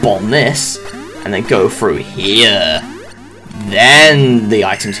bomb this and then go through here. Then the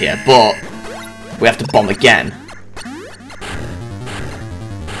item's here, but we have to bomb again.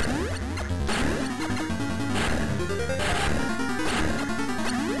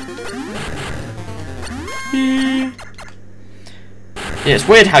 Yeah, it's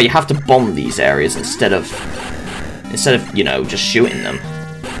weird how you have to bomb these areas instead of, you know, just shooting them.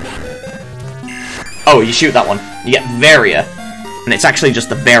 Oh, you shoot that one. You get Varia. And it's actually just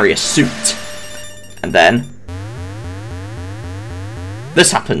the Varia suit. And then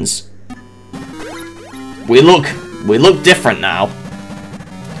this happens. We look different now.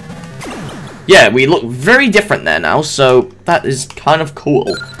 Yeah, we look very different there now, so that is kind of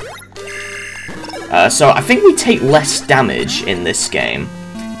cool. So I think we take less damage in this game.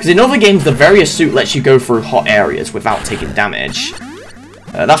 Because in other games, the Varia suit lets you go through hot areas without taking damage.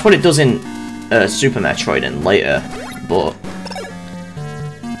 That's what it does in Super Metroid and later, but...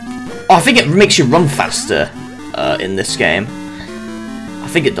 Oh, I think it makes you run faster in this game. I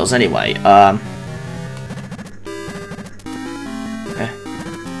think it does anyway.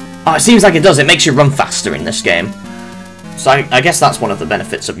 Oh, it seems like it does. It makes you run faster in this game. So I guess that's one of the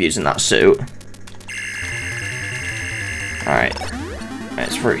benefits of using that suit. Alright. Right,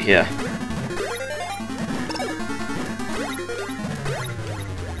 it's through here.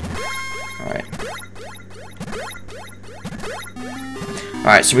 Alright.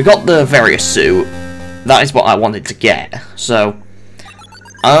 Alright, so we got the Varia suit. That is what I wanted to get. So,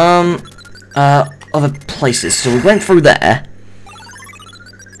 other places. So we went through there.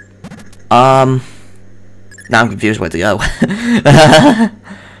 Now I'm confused where to go.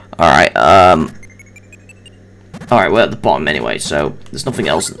 Alright, alright, we're at the bottom anyway, so there's nothing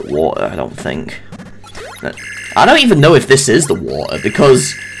else in the water, I don't think. I don't even know if this is the water,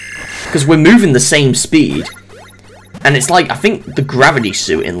 because we're moving the same speed. And it's like, I think the gravity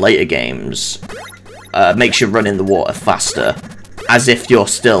suit in later games makes you run in the water faster, as if you're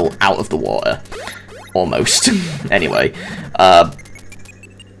still out of the water. Almost. Anyway.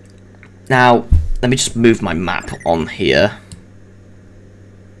 Now, let me just move my map on here.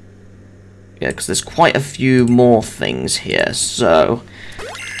 Yeah, because there's quite a few more things here, so...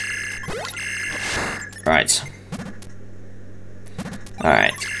 Right.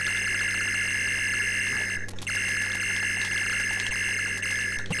 Alright.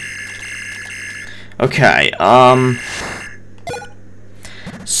 Okay,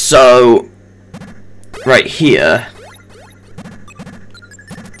 so... Right here...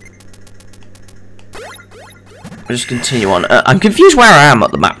 I'll just continue on. I'm confused where I am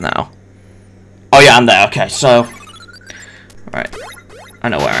at the map now. Oh yeah, I'm there. Okay, so... Right. I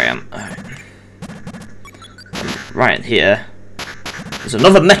know where I am. Right in here. There's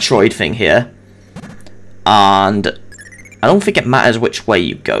another Metroid thing here. And I don't think it matters which way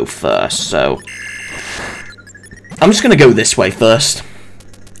you go first, so... I'm just gonna go this way first.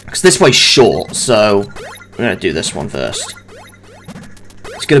 Because this way's short, so... I'm gonna do this one first.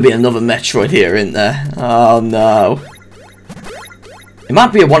 There's gonna be another Metroid here, isn't there? Oh, no. It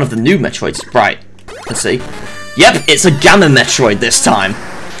might be one of the new Metroids. Right. Let's see. Yep, it's a Gamma Metroid this time.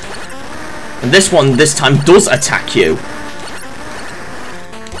 And this one, this time, does attack you.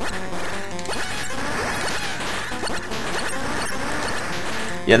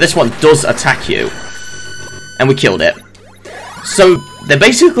 Yeah, this one does attack you. And we killed it. So, they're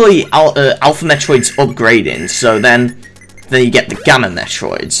basically Alpha Metroids upgrading, so then you get the Gamma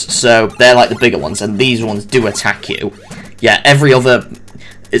Metroids. So, they're like the bigger ones, and these ones do attack you. Yeah, every other...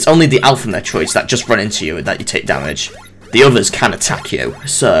 It's only the Alpha Metroids that just run into you and that you take damage. The others can attack you,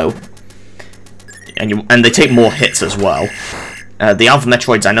 so... And they take more hits as well. The Alpha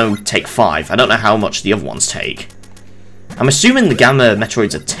Metroids I know take 5. I don't know how much the other ones take. I'm assuming the Gamma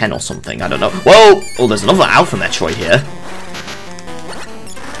Metroids are 10 or something, I don't know. Whoa! Oh, there's another Alpha Metroid here.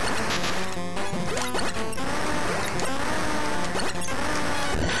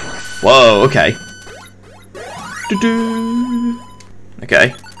 Whoa, okay.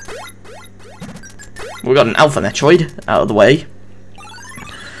 Okay. We got an Alpha Metroid out of the way.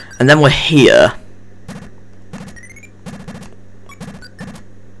 And then we're here.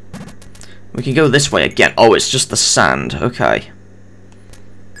 We can go this way again. Oh, it's just the sand. Okay.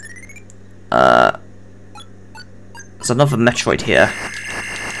 There's another Metroid here.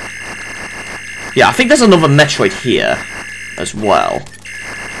 Yeah, I think there's another Metroid here as well.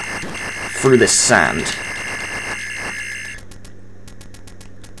 Through this sand.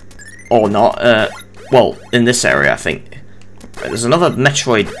 Or not. Well, in this area, I think. There's another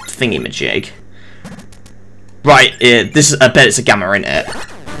Metroid thingy-majig. Right, this is, I bet it's a Gamma, isn't it?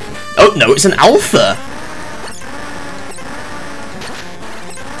 Oh, no, it's an Alpha!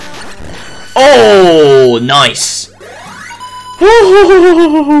 Oh, nice!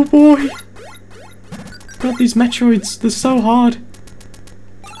 Oh, boy! God, these Metroids, they're so hard.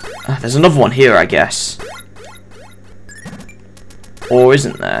 There's another one here, I guess. Or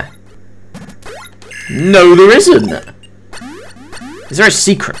isn't there? No, there isn't! Is there a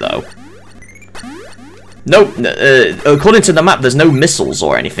secret, though? Nope, according to the map, there's no missiles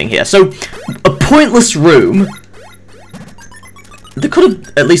or anything here. So, a pointless room. They could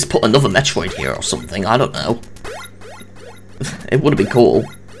have at least put another Metroid here or something, I don't know. It would have been cool.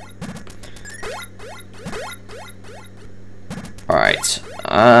 Alright,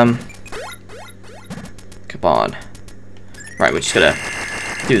 come on. Right, we're just gonna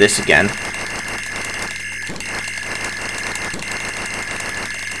do this again.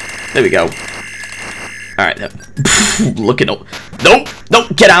 There we go. Alright, look it up. Nope!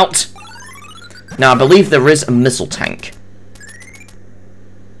 Nope! Get out! Now, I believe there is a missile tank.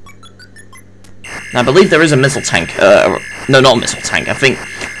 No, not a missile tank. I think...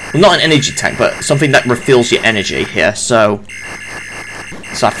 Well, not an energy tank, but something that refills your energy here, so...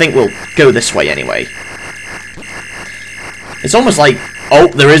 So I think we'll go this way anyway. It's almost like... Oh,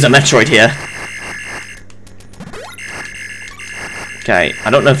 there is a Metroid here. Okay, I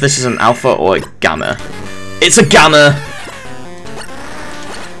don't know if this is an Alpha or a Gamma. It's a Gamma!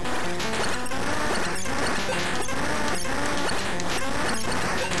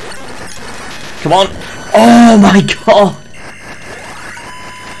 Come on! Oh my god!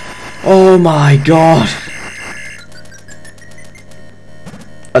 Oh my god!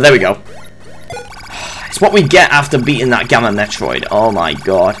 Oh, there we go. It's what we get after beating that Gamma Metroid. Oh my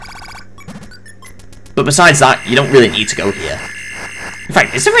god. But besides that, you don't really need to go here. In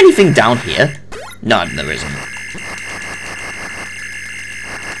fact, is there anything down here? No, there isn't.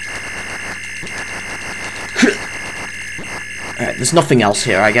 Alright, there's nothing else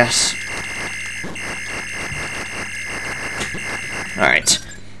here, I guess. Alright.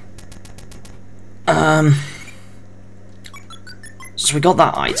 So we got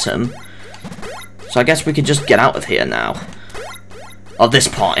that item. So I guess we could just get out of here now. Or this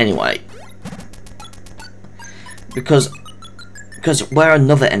part, anyway. Because where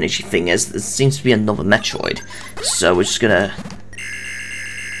another energy thing is, there seems to be another Metroid. So we're just gonna...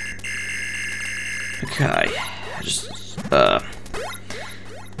 Okay. Just,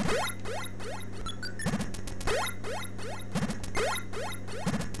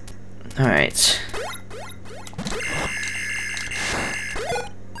 Alright.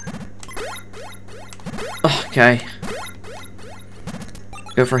 Okay.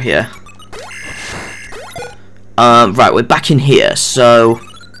 Go for here. Right, we're back in here, so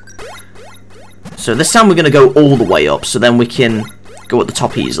this time we're gonna go all the way up, so then we can go at the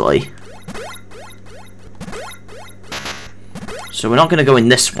top easily. So we're not going to go in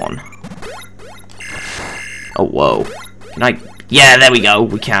this one. Oh, whoa. Can I... Yeah, there we go.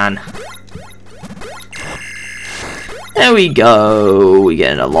 We can. There we go. We're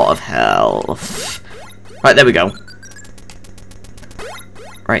getting a lot of health. Right, there we go.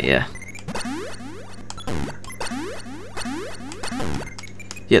 Right here.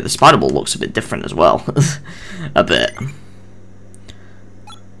 Yeah, the spider ball looks a bit different as well. A bit.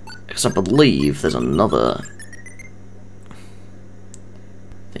 Because I believe there's another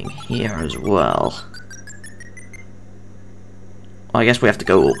thing here as well. Well, I guess we have to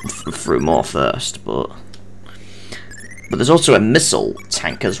go through more first, but there's also a missile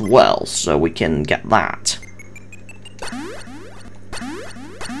tank as well, so we can get that.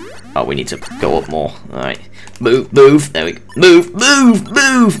 Oh, we need to go up more. Alright. Move, move, there we go. Move, move,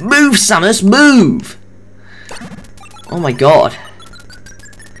 move, move, Samus, move! Oh my god.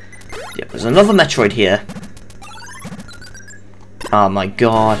 Yep, there's another Metroid here. Oh my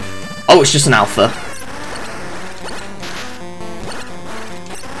god. Oh, it's just an alpha.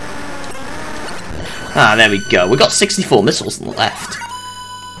 Ah, there we go. We got 64 missiles left.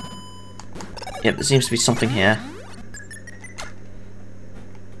 Yep, there seems to be something here.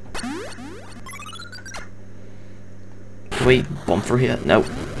 Can we bomb through here? No.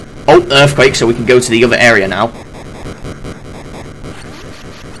 Oh, earthquake, so we can go to the other area now.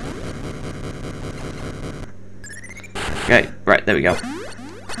 Okay, right, there we go.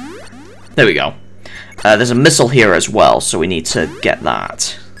 There we go. There's a missile here as well, so we need to get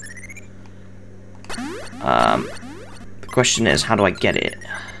that. The question is, how do I get it?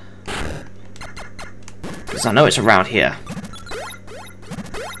 Because I know it's around here.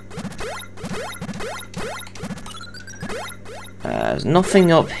 There's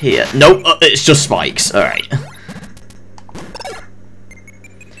nothing up here. Nope, it's just spikes. Alright.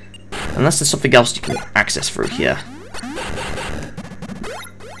 Unless there's something else you can access through here.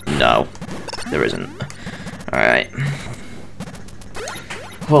 No, there isn't. Alright.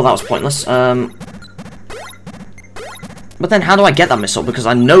 Well, that was pointless. But then how do I get that missile? Because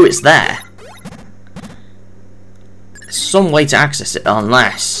I know it's there. There's some way to access it,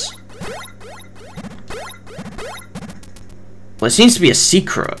 unless... Well, it seems to be a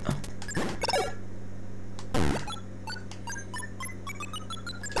secret.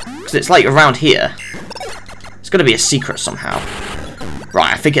 Because it's like around here. It's gotta be a secret somehow.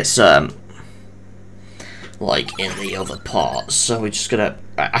 Right, I think it's like in the other parts. So we're just gonna...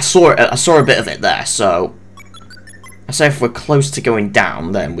 I saw a bit of it there, so I say if we're close to going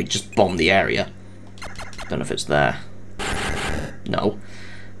down, then we just bomb the area. Don't know if it's there. No.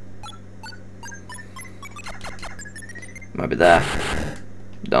 Maybe there.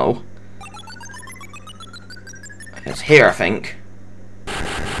 No. It's here, I think.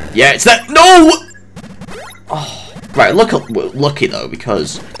 Yeah, it's there. No! Oh, right. We're lucky though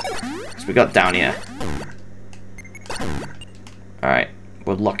because we got down here. All right.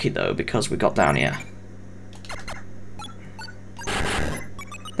 We're lucky though because we got down here.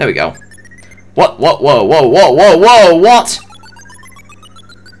 There we go. What? What? Whoa! Whoa! Whoa! Whoa! Whoa! What?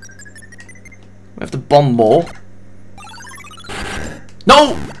 We have to bomb more.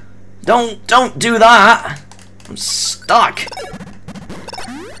 No! Don't do that! I'm stuck.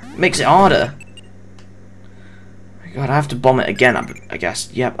 It makes it harder. God, I have to bomb it again, I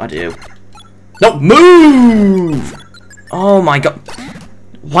guess. Yep, I do. No, move! Oh my god.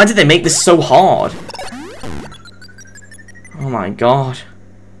 Why did they make this so hard? Oh my god.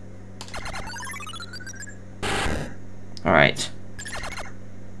 Alright.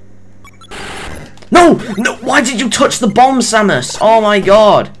 No! No! Why did you touch the bomb, Samus? Oh my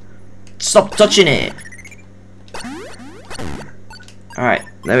god! Stop touching it! Alright,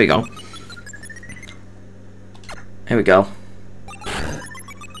 there we go. Here we go.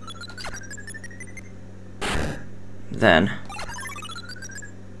 Then...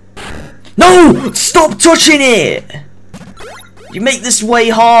 No! Stop touching it! You make this way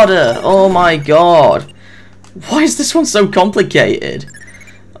harder! Oh my god! Why is this one so complicated?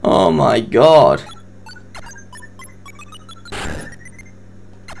 Oh my god.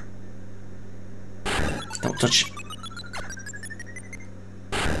 Don't touch.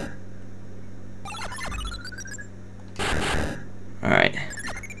 Alright.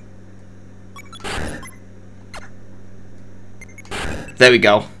 There we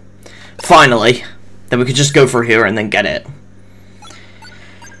go. Finally. Then we could just go through here and then get it.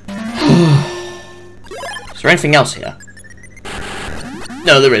 Is there anything else here?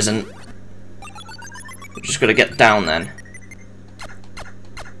 No, there isn't. We're just gonna get down then.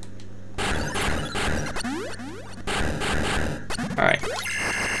 Alright.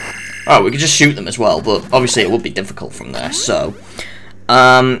 Oh, we could just shoot them as well, but obviously it would be difficult from there, so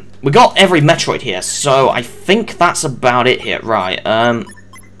We got every Metroid here, so I think that's about it here. Right, yeah,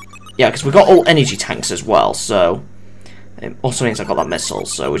 because we got all energy tanks as well, so it also means I got that missile,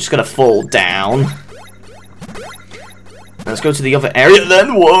 so we're just gonna fall down. Let's go to the other area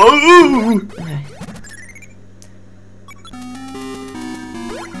then. Whoa!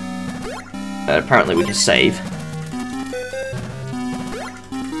 Apparently we can save.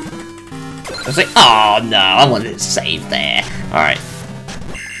 I was like, oh no, I wanted to save there. Alright.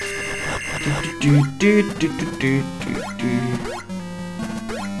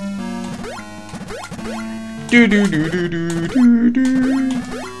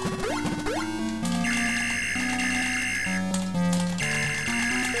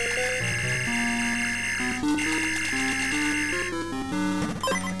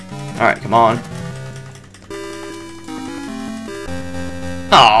 Alright, come on.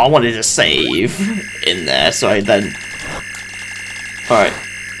 Oh, I wanted to save in there, so I then... Alright.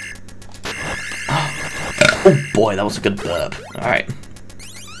 Oh boy, that was a good burp. Alright.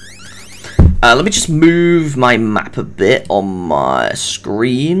 Let me just move my map a bit on my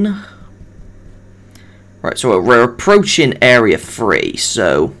screen. Right, so we're approaching Area 3,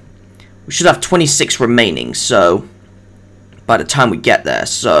 so... we should have 26 remaining, so... by the time we get there,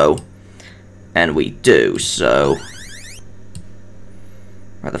 so... and we do, so...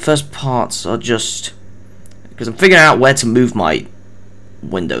 right, the first parts are just... because I'm figuring out where to move my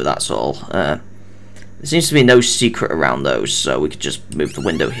window, that's all. There seems to be no secret around those, so we could just move the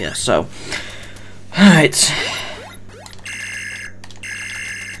window here, so... alright.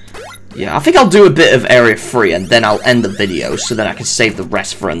 Yeah, I think I'll do a bit of Area 3 and then I'll end the video, so then I can save the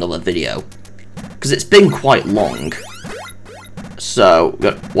rest for another video. Because it's been quite long. So,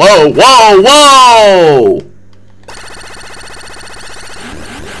 whoa, whoa, whoa!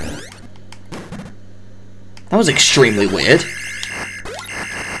 That was extremely weird.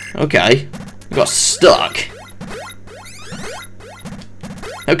 Okay. I got stuck.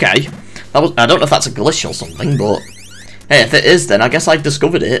 Okay. That was, I don't know if that's a glitch or something, but... hey, if it is, then I guess I've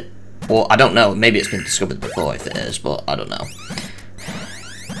discovered it. Or, I don't know, maybe it's been discovered before if it is, but I don't know.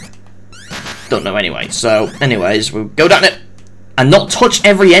 Don't know anyway. So, anyways, we'll go down it. And not touch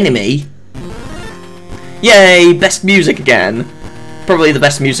every enemy. Yay! Best music again. Probably the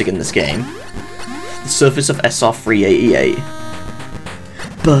best music in this game. The surface of SR388.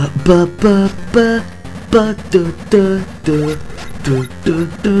 Ba ba ba ba ba da da da da da da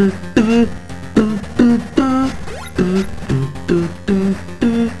da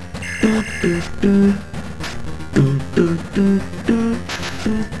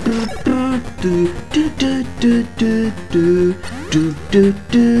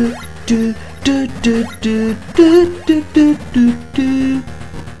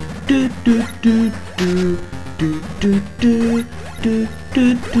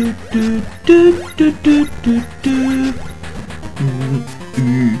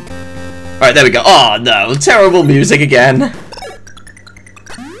Alright, there we go. Oh no, terrible music again.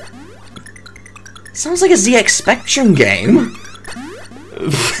 Sounds like a ZX Spectrum game.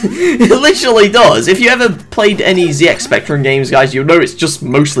 It literally does. If you ever played any ZX Spectrum games, guys, you'll know it's just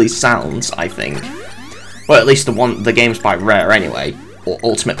mostly sounds, I think. Well, at least the games by Rare anyway, or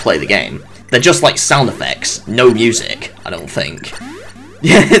Ultimate Play the Game. They're just like sound effects, no music, I don't think.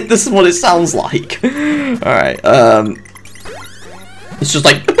 Yeah, this is what it sounds like. Alright, it's just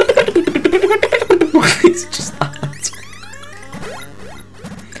like... it's just that.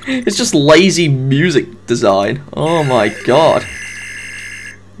 It's just lazy music design. Oh my god.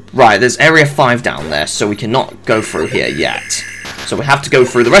 Right, there's Area 5 down there, so we cannot go through here yet. So we have to go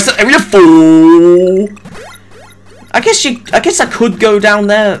through the rest of Area 4! I guess I could go down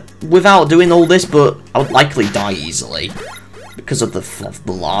there without doing all this, but I would likely die easily. Because of the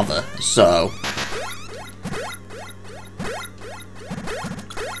lava, so...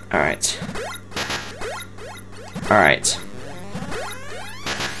 Alright. Alright.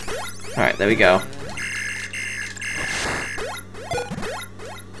 Alright, there we go.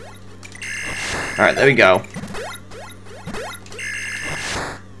 Alright, there we go.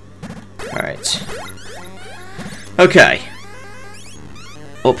 Alright. Okay.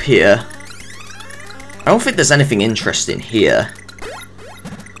 Up here. I don't think there's anything interesting here.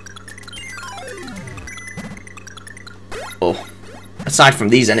 Oh. Aside from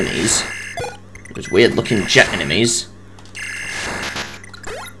these enemies. Those weird looking jet enemies.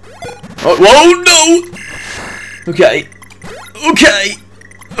 Oh, whoa, no! Okay. Okay.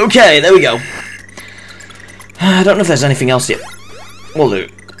 Okay, there we go. I don't know if there's anything else here. Well, there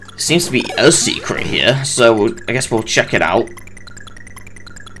seems to be a secret here, so I guess we'll check it out.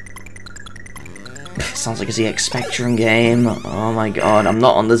 sounds like a ZX Spectrum game. Oh my god, I'm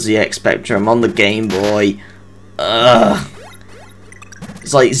not on the ZX Spectrum, I'm on the Game Boy. Ugh.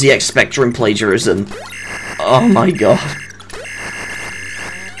 It's like ZX Spectrum plagiarism. Oh my god.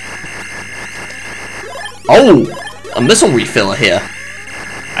 Oh! A missile refiller here.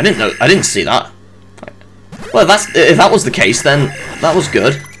 I didn't see that. Well, if that was the case, then that was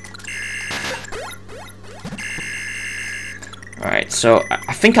good. Alright, so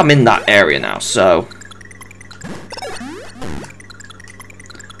I think I'm in that area now, so...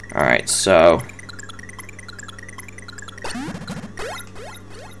 Alright, so...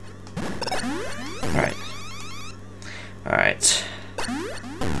 Alright. Alright.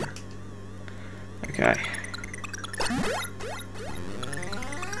 Okay.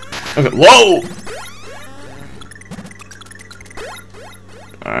 Okay, whoa!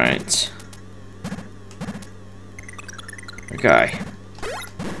 Alright. Okay.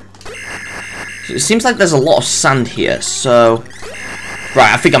 So it seems like there's a lot of sand here, so...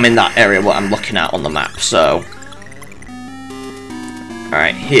 Right, I think I'm in that area what I'm looking at on the map, so...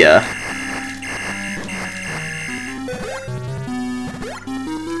 Alright, here.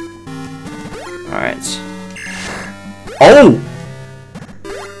 Alright. Oh!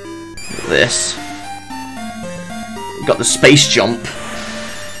 This. We've got the space jump.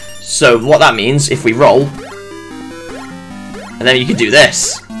 So what that means, if we roll... And then you can do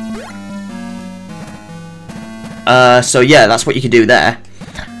this. So yeah, that's what you can do there.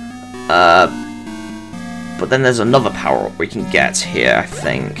 But then there's another power-up we can get here, I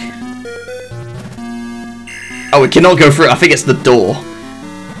think. Oh, we cannot go through it. I think it's the door.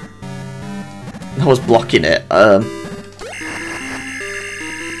 I was blocking it.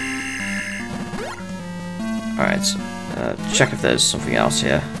 Alright. Check if there's something else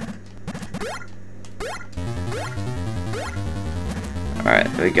here.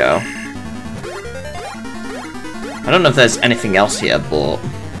 Alright, there we go. I don't know if there's anything else here, but...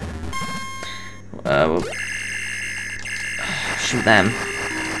 we'll... shoot them.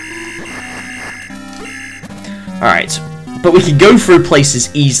 Alright. But we can go through places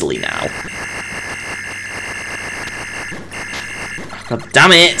easily now. God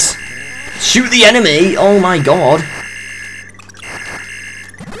damn it! Shoot the enemy! Oh my god!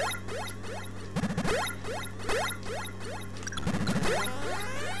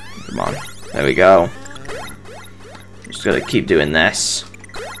 Come on. There we go. Just gotta keep doing this.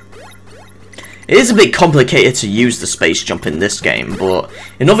 It is a bit complicated to use the space jump in this game, but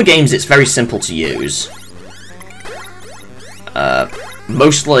in other games it's very simple to use.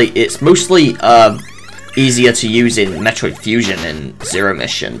 It's mostly easier to use in Metroid Fusion and Zero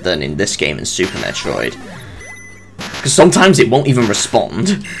Mission than in this game in Super Metroid. Because sometimes it won't even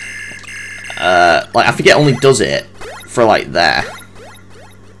respond. Like, I think it only does it for, like, there.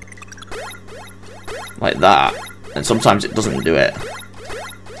 Like that. And sometimes it doesn't do it.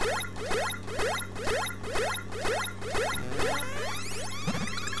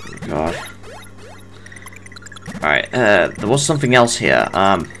 Oh god. Alright, there was something else here.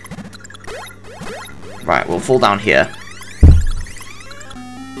 Right, we'll fall down here.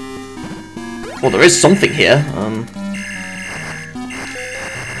 Well, there is something here.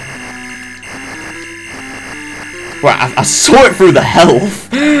 Right, I saw it through the health.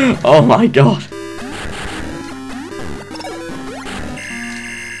 Oh my god.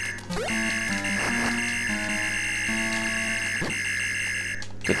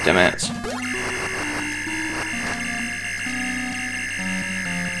 God damn it.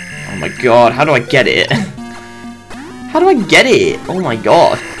 Oh my god, how do I get it? How do I get it? Oh my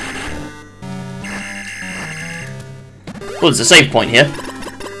god. Well, there's a save point here.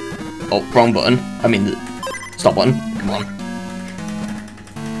 Oh, wrong button. I mean, the stop button. Come on.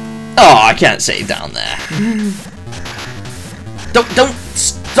 Oh, I can't save down there. Don't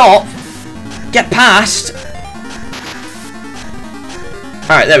stop. Get past.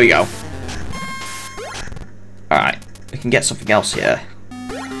 Alright, there we go. Alright, we can get something else here.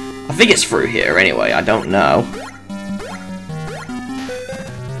 I think it's through here anyway, I don't know.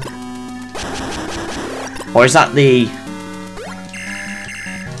 Or is that the...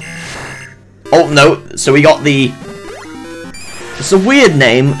 Oh, no, so we got the... It's a weird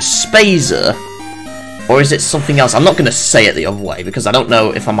name, Spazer. Or is it something else? I'm not going to say it the other way, because I don't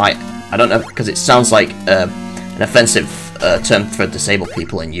know if I might... I don't know, because it sounds like an offensive term for disabled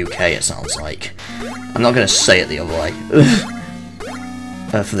people in UK, it sounds like. I'm not going to say it the other way.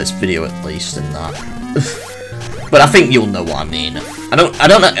 For this video at least, and that. But I think you'll know what I mean. I don't know.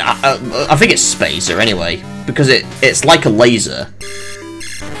 I think it's Spazer anyway, because it's like a laser.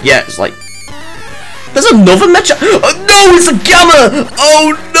 Yeah, it's like. There's another Metro. Oh no, it's a Gamma!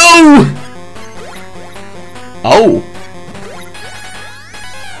 Oh no! Oh!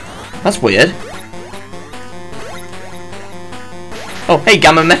 That's weird. Oh, hey,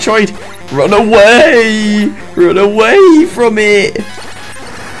 Gamma Metroid! Run away! Run away from it!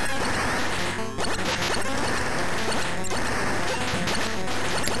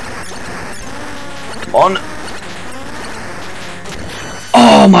 Come on.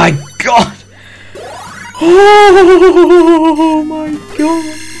 Oh my god! Oh my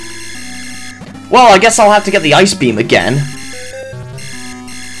god! Well, I guess I'll have to get the ice beam again.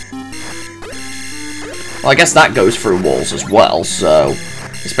 Well, I guess that goes through walls as well, so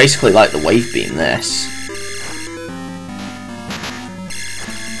it's basically like the wave beam, this.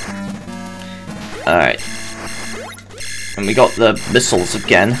 Alright. And we got the missiles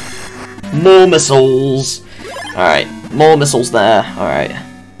again. More missiles! Alright, more missiles there, alright.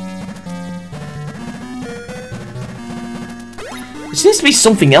 There seems to be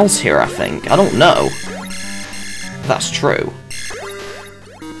something else here, I think. I don't know if that's true.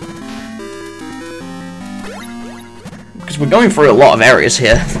 Because we're going through a lot of areas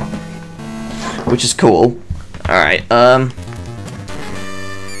here. Which is cool. Alright, oh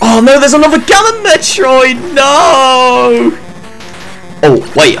no, there's another Gamma Metroid! No!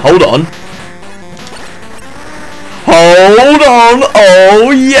 Oh, wait, hold on. Hold on!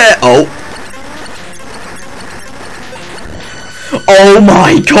 Oh, yeah! Oh. Oh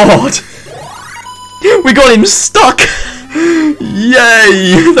my god! We got him stuck! Yay!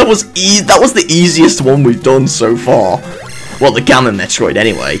 That was the easiest one we've done so far. Well, the Gamma Metroid,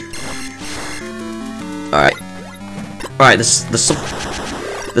 anyway. Alright. Alright,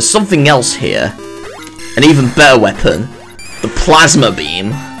 there's something else here. An even better weapon. The Plasma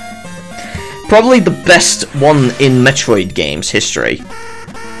Beam. Probably the best one in Metroid games history.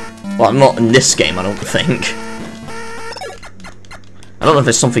 Well, not in this game, I don't think. I don't know if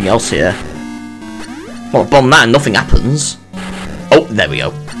there's something else here. Well, bomb that and nothing happens. Oh, there we go.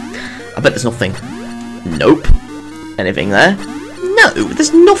 I bet there's nothing. Nope. Anything there? No,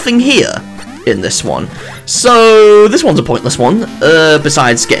 there's nothing here in this one. So, this one's a pointless one.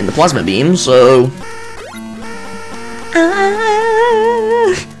 Besides getting the plasma beam, so...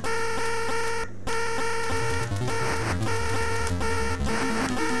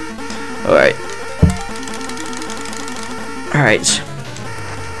 Alright. Alright.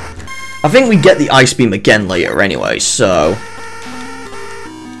 I think we get the ice beam again later anyway, so...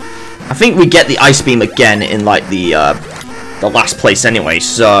 I think we get the ice beam again in, like, the last place anyway,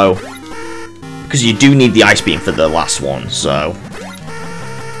 so... Because you do need the ice beam for the last one, so...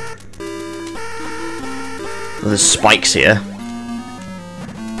 There's spikes here.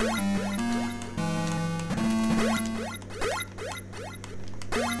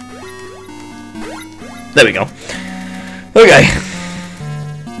 There we go. Okay.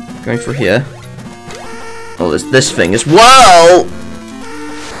 Going through here. Oh, there's this thing as well!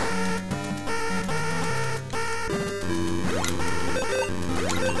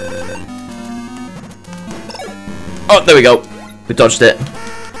 Oh, there we go. We dodged it.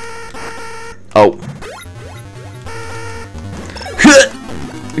 Oh.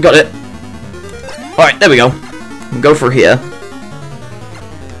 We got it. Alright, there we go. We'll go for here.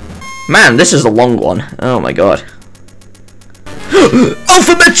 Man, this is a long one. Oh my god.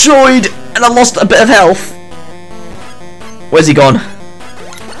 Alpha Metroid! And I lost a bit of health. Where's he gone?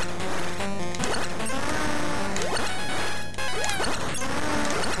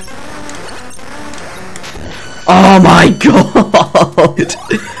 Oh my god!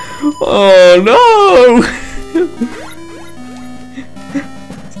 Oh no!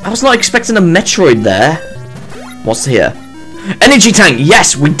 I was not expecting a Metroid there. What's here? Energy tank!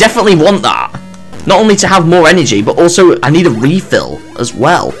 Yes, we definitely want that. Not only to have more energy, but also I need a refill as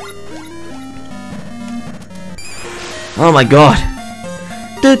well. Oh my god.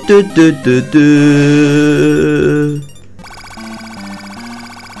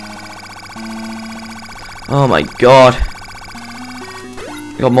 Oh my god. I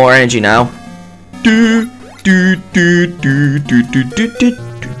got more energy now.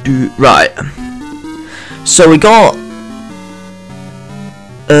 Right. So we got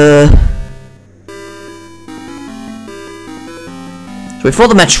so we fought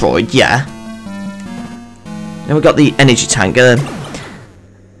the Metroid, yeah. Then we got the energy tank.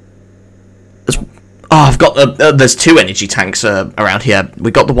 I've got there's two energy tanks around here.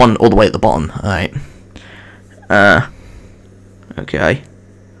 We got the one all the way at the bottom. All right. Okay.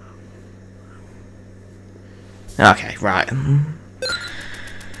 Okay, right.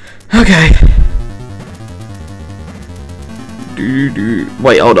 Okay.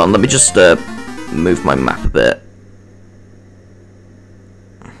 Wait, hold on. Let me just move my map a bit.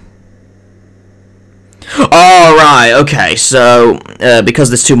 Oh, right, okay, so, because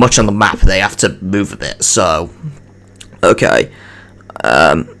there's too much on the map, they have to move a bit, so, okay,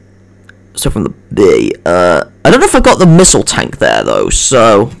 so from the B, I don't know if I got the missile tank there, though,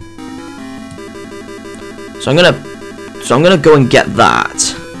 so I'm gonna go and get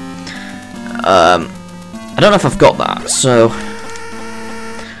that, I don't know if I've got that, so,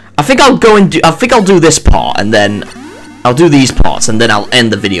 I think I'll do this part, and then I'll do these parts, and then I'll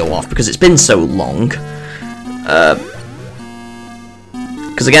end the video off, because it's been so long.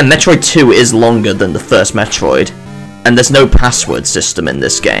 Because again, Metroid 2 is longer than the first Metroid, and there's no password system in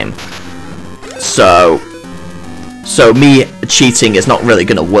this game. So me cheating is not really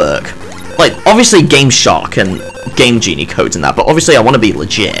gonna work. Like, obviously Game Shark and Game Genie codes and that, but obviously I want to be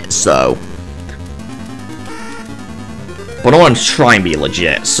legit, so... But I want to try and be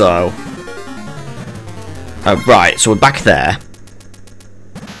legit, so... right, so we're back there.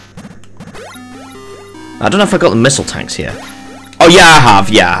 I don't know if I got the missile tanks here. Oh, yeah, I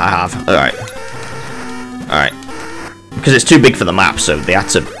have. Alright. Alright. Because it's too big for the map, so they had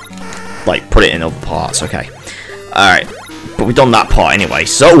to, like, put it in other parts. Okay. Alright. But we've done that part anyway,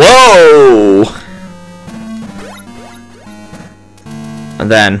 so... Whoa! And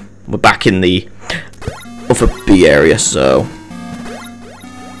then, we're back in the other B area, so...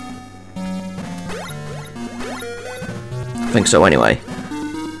 I think so, anyway.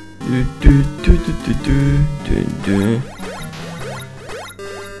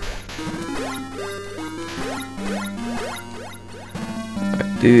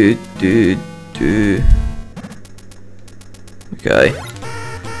 Okay.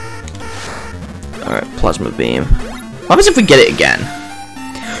 Alright, plasma beam. What happens if we get it again?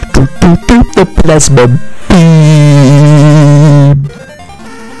 The plasma beam.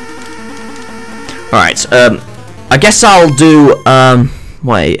 Alright, I guess I'll do,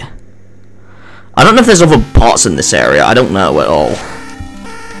 wait. I don't know if there's other parts in this area. I don't know at all.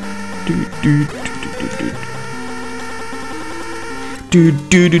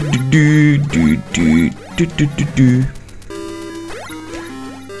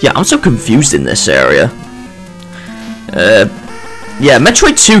 Yeah, I'm so confused in this area. Yeah,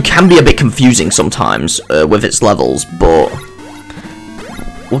 Metroid 2 can be a bit confusing sometimes with its levels, but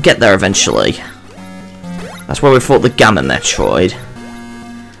we'll get there eventually. That's where we fought the Gamma Metroid.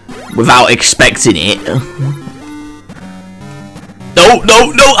 Without expecting it. No,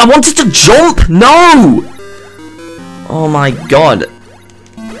 I wanted to jump! No! Oh my god.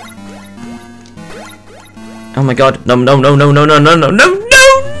 Oh my god. No.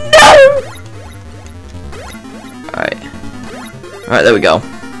 Alright, there we go.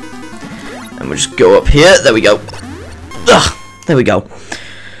 And we'll just go up here. There we go. Ugh, there we go.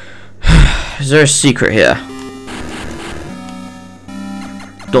 Is there a secret here?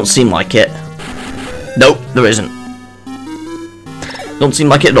 Don't seem like it. Nope, there isn't. Don't seem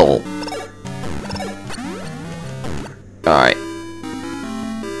like it at all. Alright.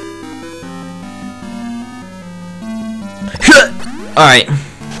 Alright.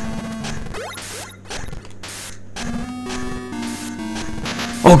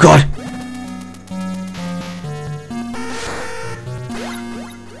 Oh god.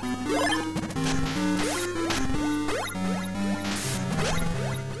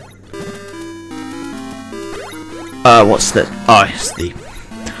 What's the... Oh, it's the...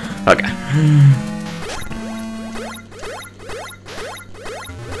 Okay.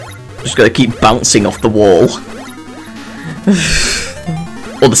 Just gotta keep bouncing off the wall.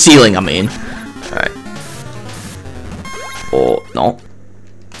 Or the ceiling, I mean. Alright. Or not.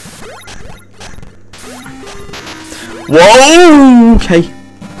 Whoa! Okay.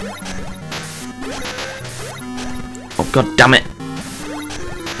 Oh, god damn it.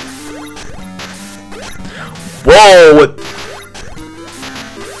 Whoa!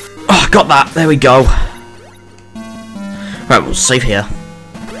 Oh, got that. There we go. Right, we'll save here.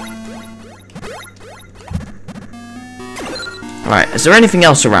 Alright, is there anything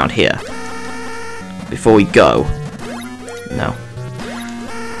else around here? Before we go? No.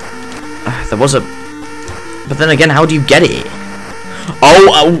 There was a... But then again, how do you get it?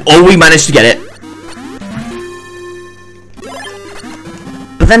 Oh, we managed to get it.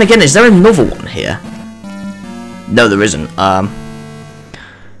 But then again, is there another one here? No, there isn't.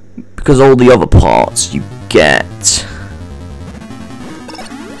 Because all the other parts you get...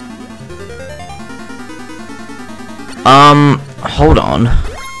 hold on.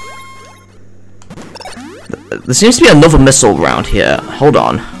 There seems to be another missile around here. Hold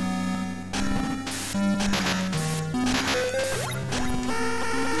on.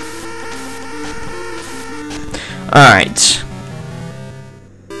 Alright.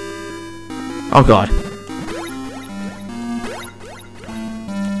 Oh god.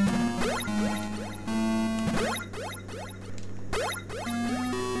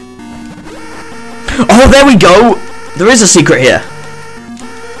 Oh, there we go! There is a secret here.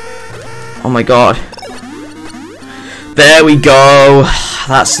 Oh my god. There we go.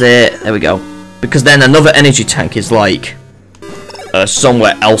 That's it. There we go. Because then another energy tank is like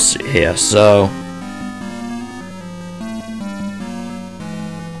somewhere else here, so...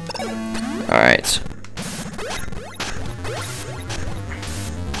 Alright.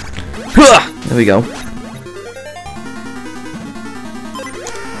 There we go.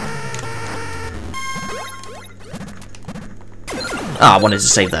 Ah, I wanted to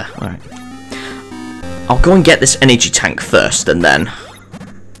save there. Alright. I'll go and get this energy tank first, and then...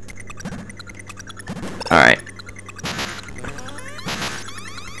 Alright.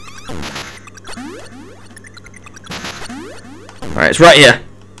 Alright, it's right here.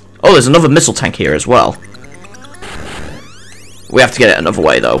 Oh, there's another missile tank here as well. We have to get it another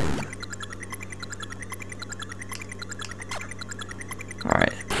way, though.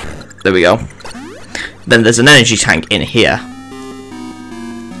 Alright. There we go. Then there's an energy tank in here.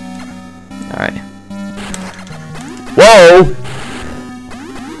 Alright. Whoa!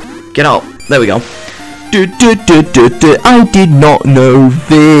 Get out. There we go. I did not know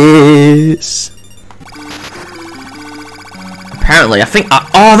this. Apparently, I think...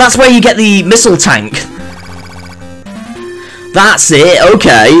 oh, that's where you get the missile tank. That's it.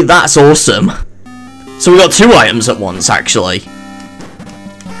 Okay, that's awesome. So we got 2 items at once, actually.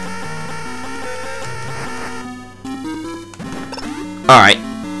 Alright.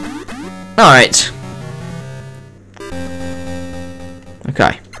 Alright.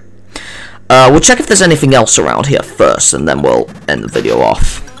 Okay. We'll check if there's anything else around here first, and then we'll end the video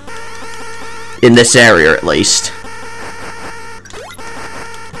off. In this area, at least.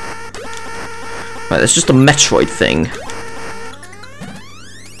 Right, there's just a Metroid thing.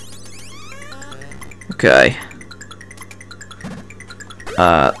 Okay.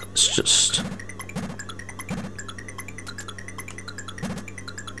 It's just...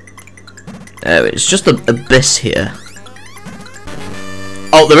 it's just an abyss here.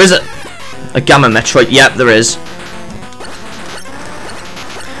 Oh, there is a Gamma Metroid. Yep, there is.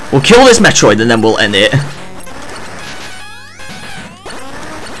 We'll kill this Metroid and then we'll end it.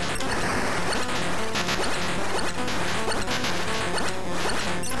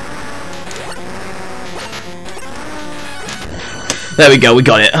 There we go, we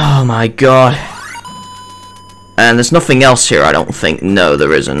got it. Oh my god. And there's nothing else here, I don't think. No,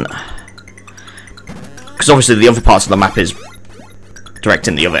 there isn't. Because obviously the other parts of the map is direct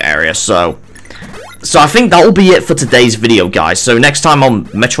in the other area, so I think that will be it for today's video, guys. So next time on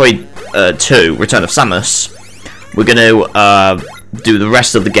Metroid 2, Return of Samus, we're going to do the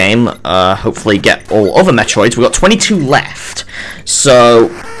rest of the game, hopefully get all other Metroids. We've got 22 left, so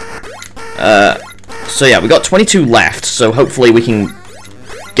yeah, we got 22 left, so hopefully we can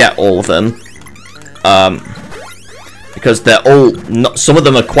get all of them, because they're all, some of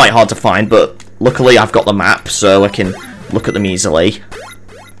them are quite hard to find, but luckily I've got the map, so I can look at them easily.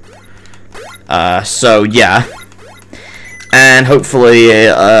 So yeah, and hopefully,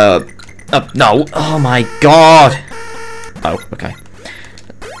 no, oh my god, oh, okay,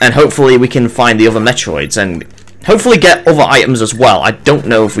 and hopefully we can find the other Metroids, and hopefully get other items as well. I don't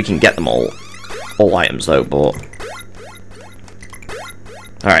know if we can get them all items though, but,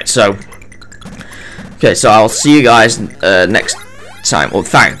 alright, so, okay, so I'll see you guys, next time. Well, in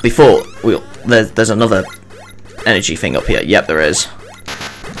fact, before, there's another energy thing up here. Yep, there is.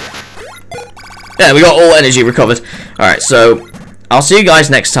 Yeah, we got all energy recovered. Alright, so I'll see you guys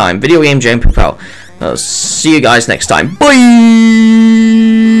next time. Video game Jam Propel. I'll see you guys next time. Bye!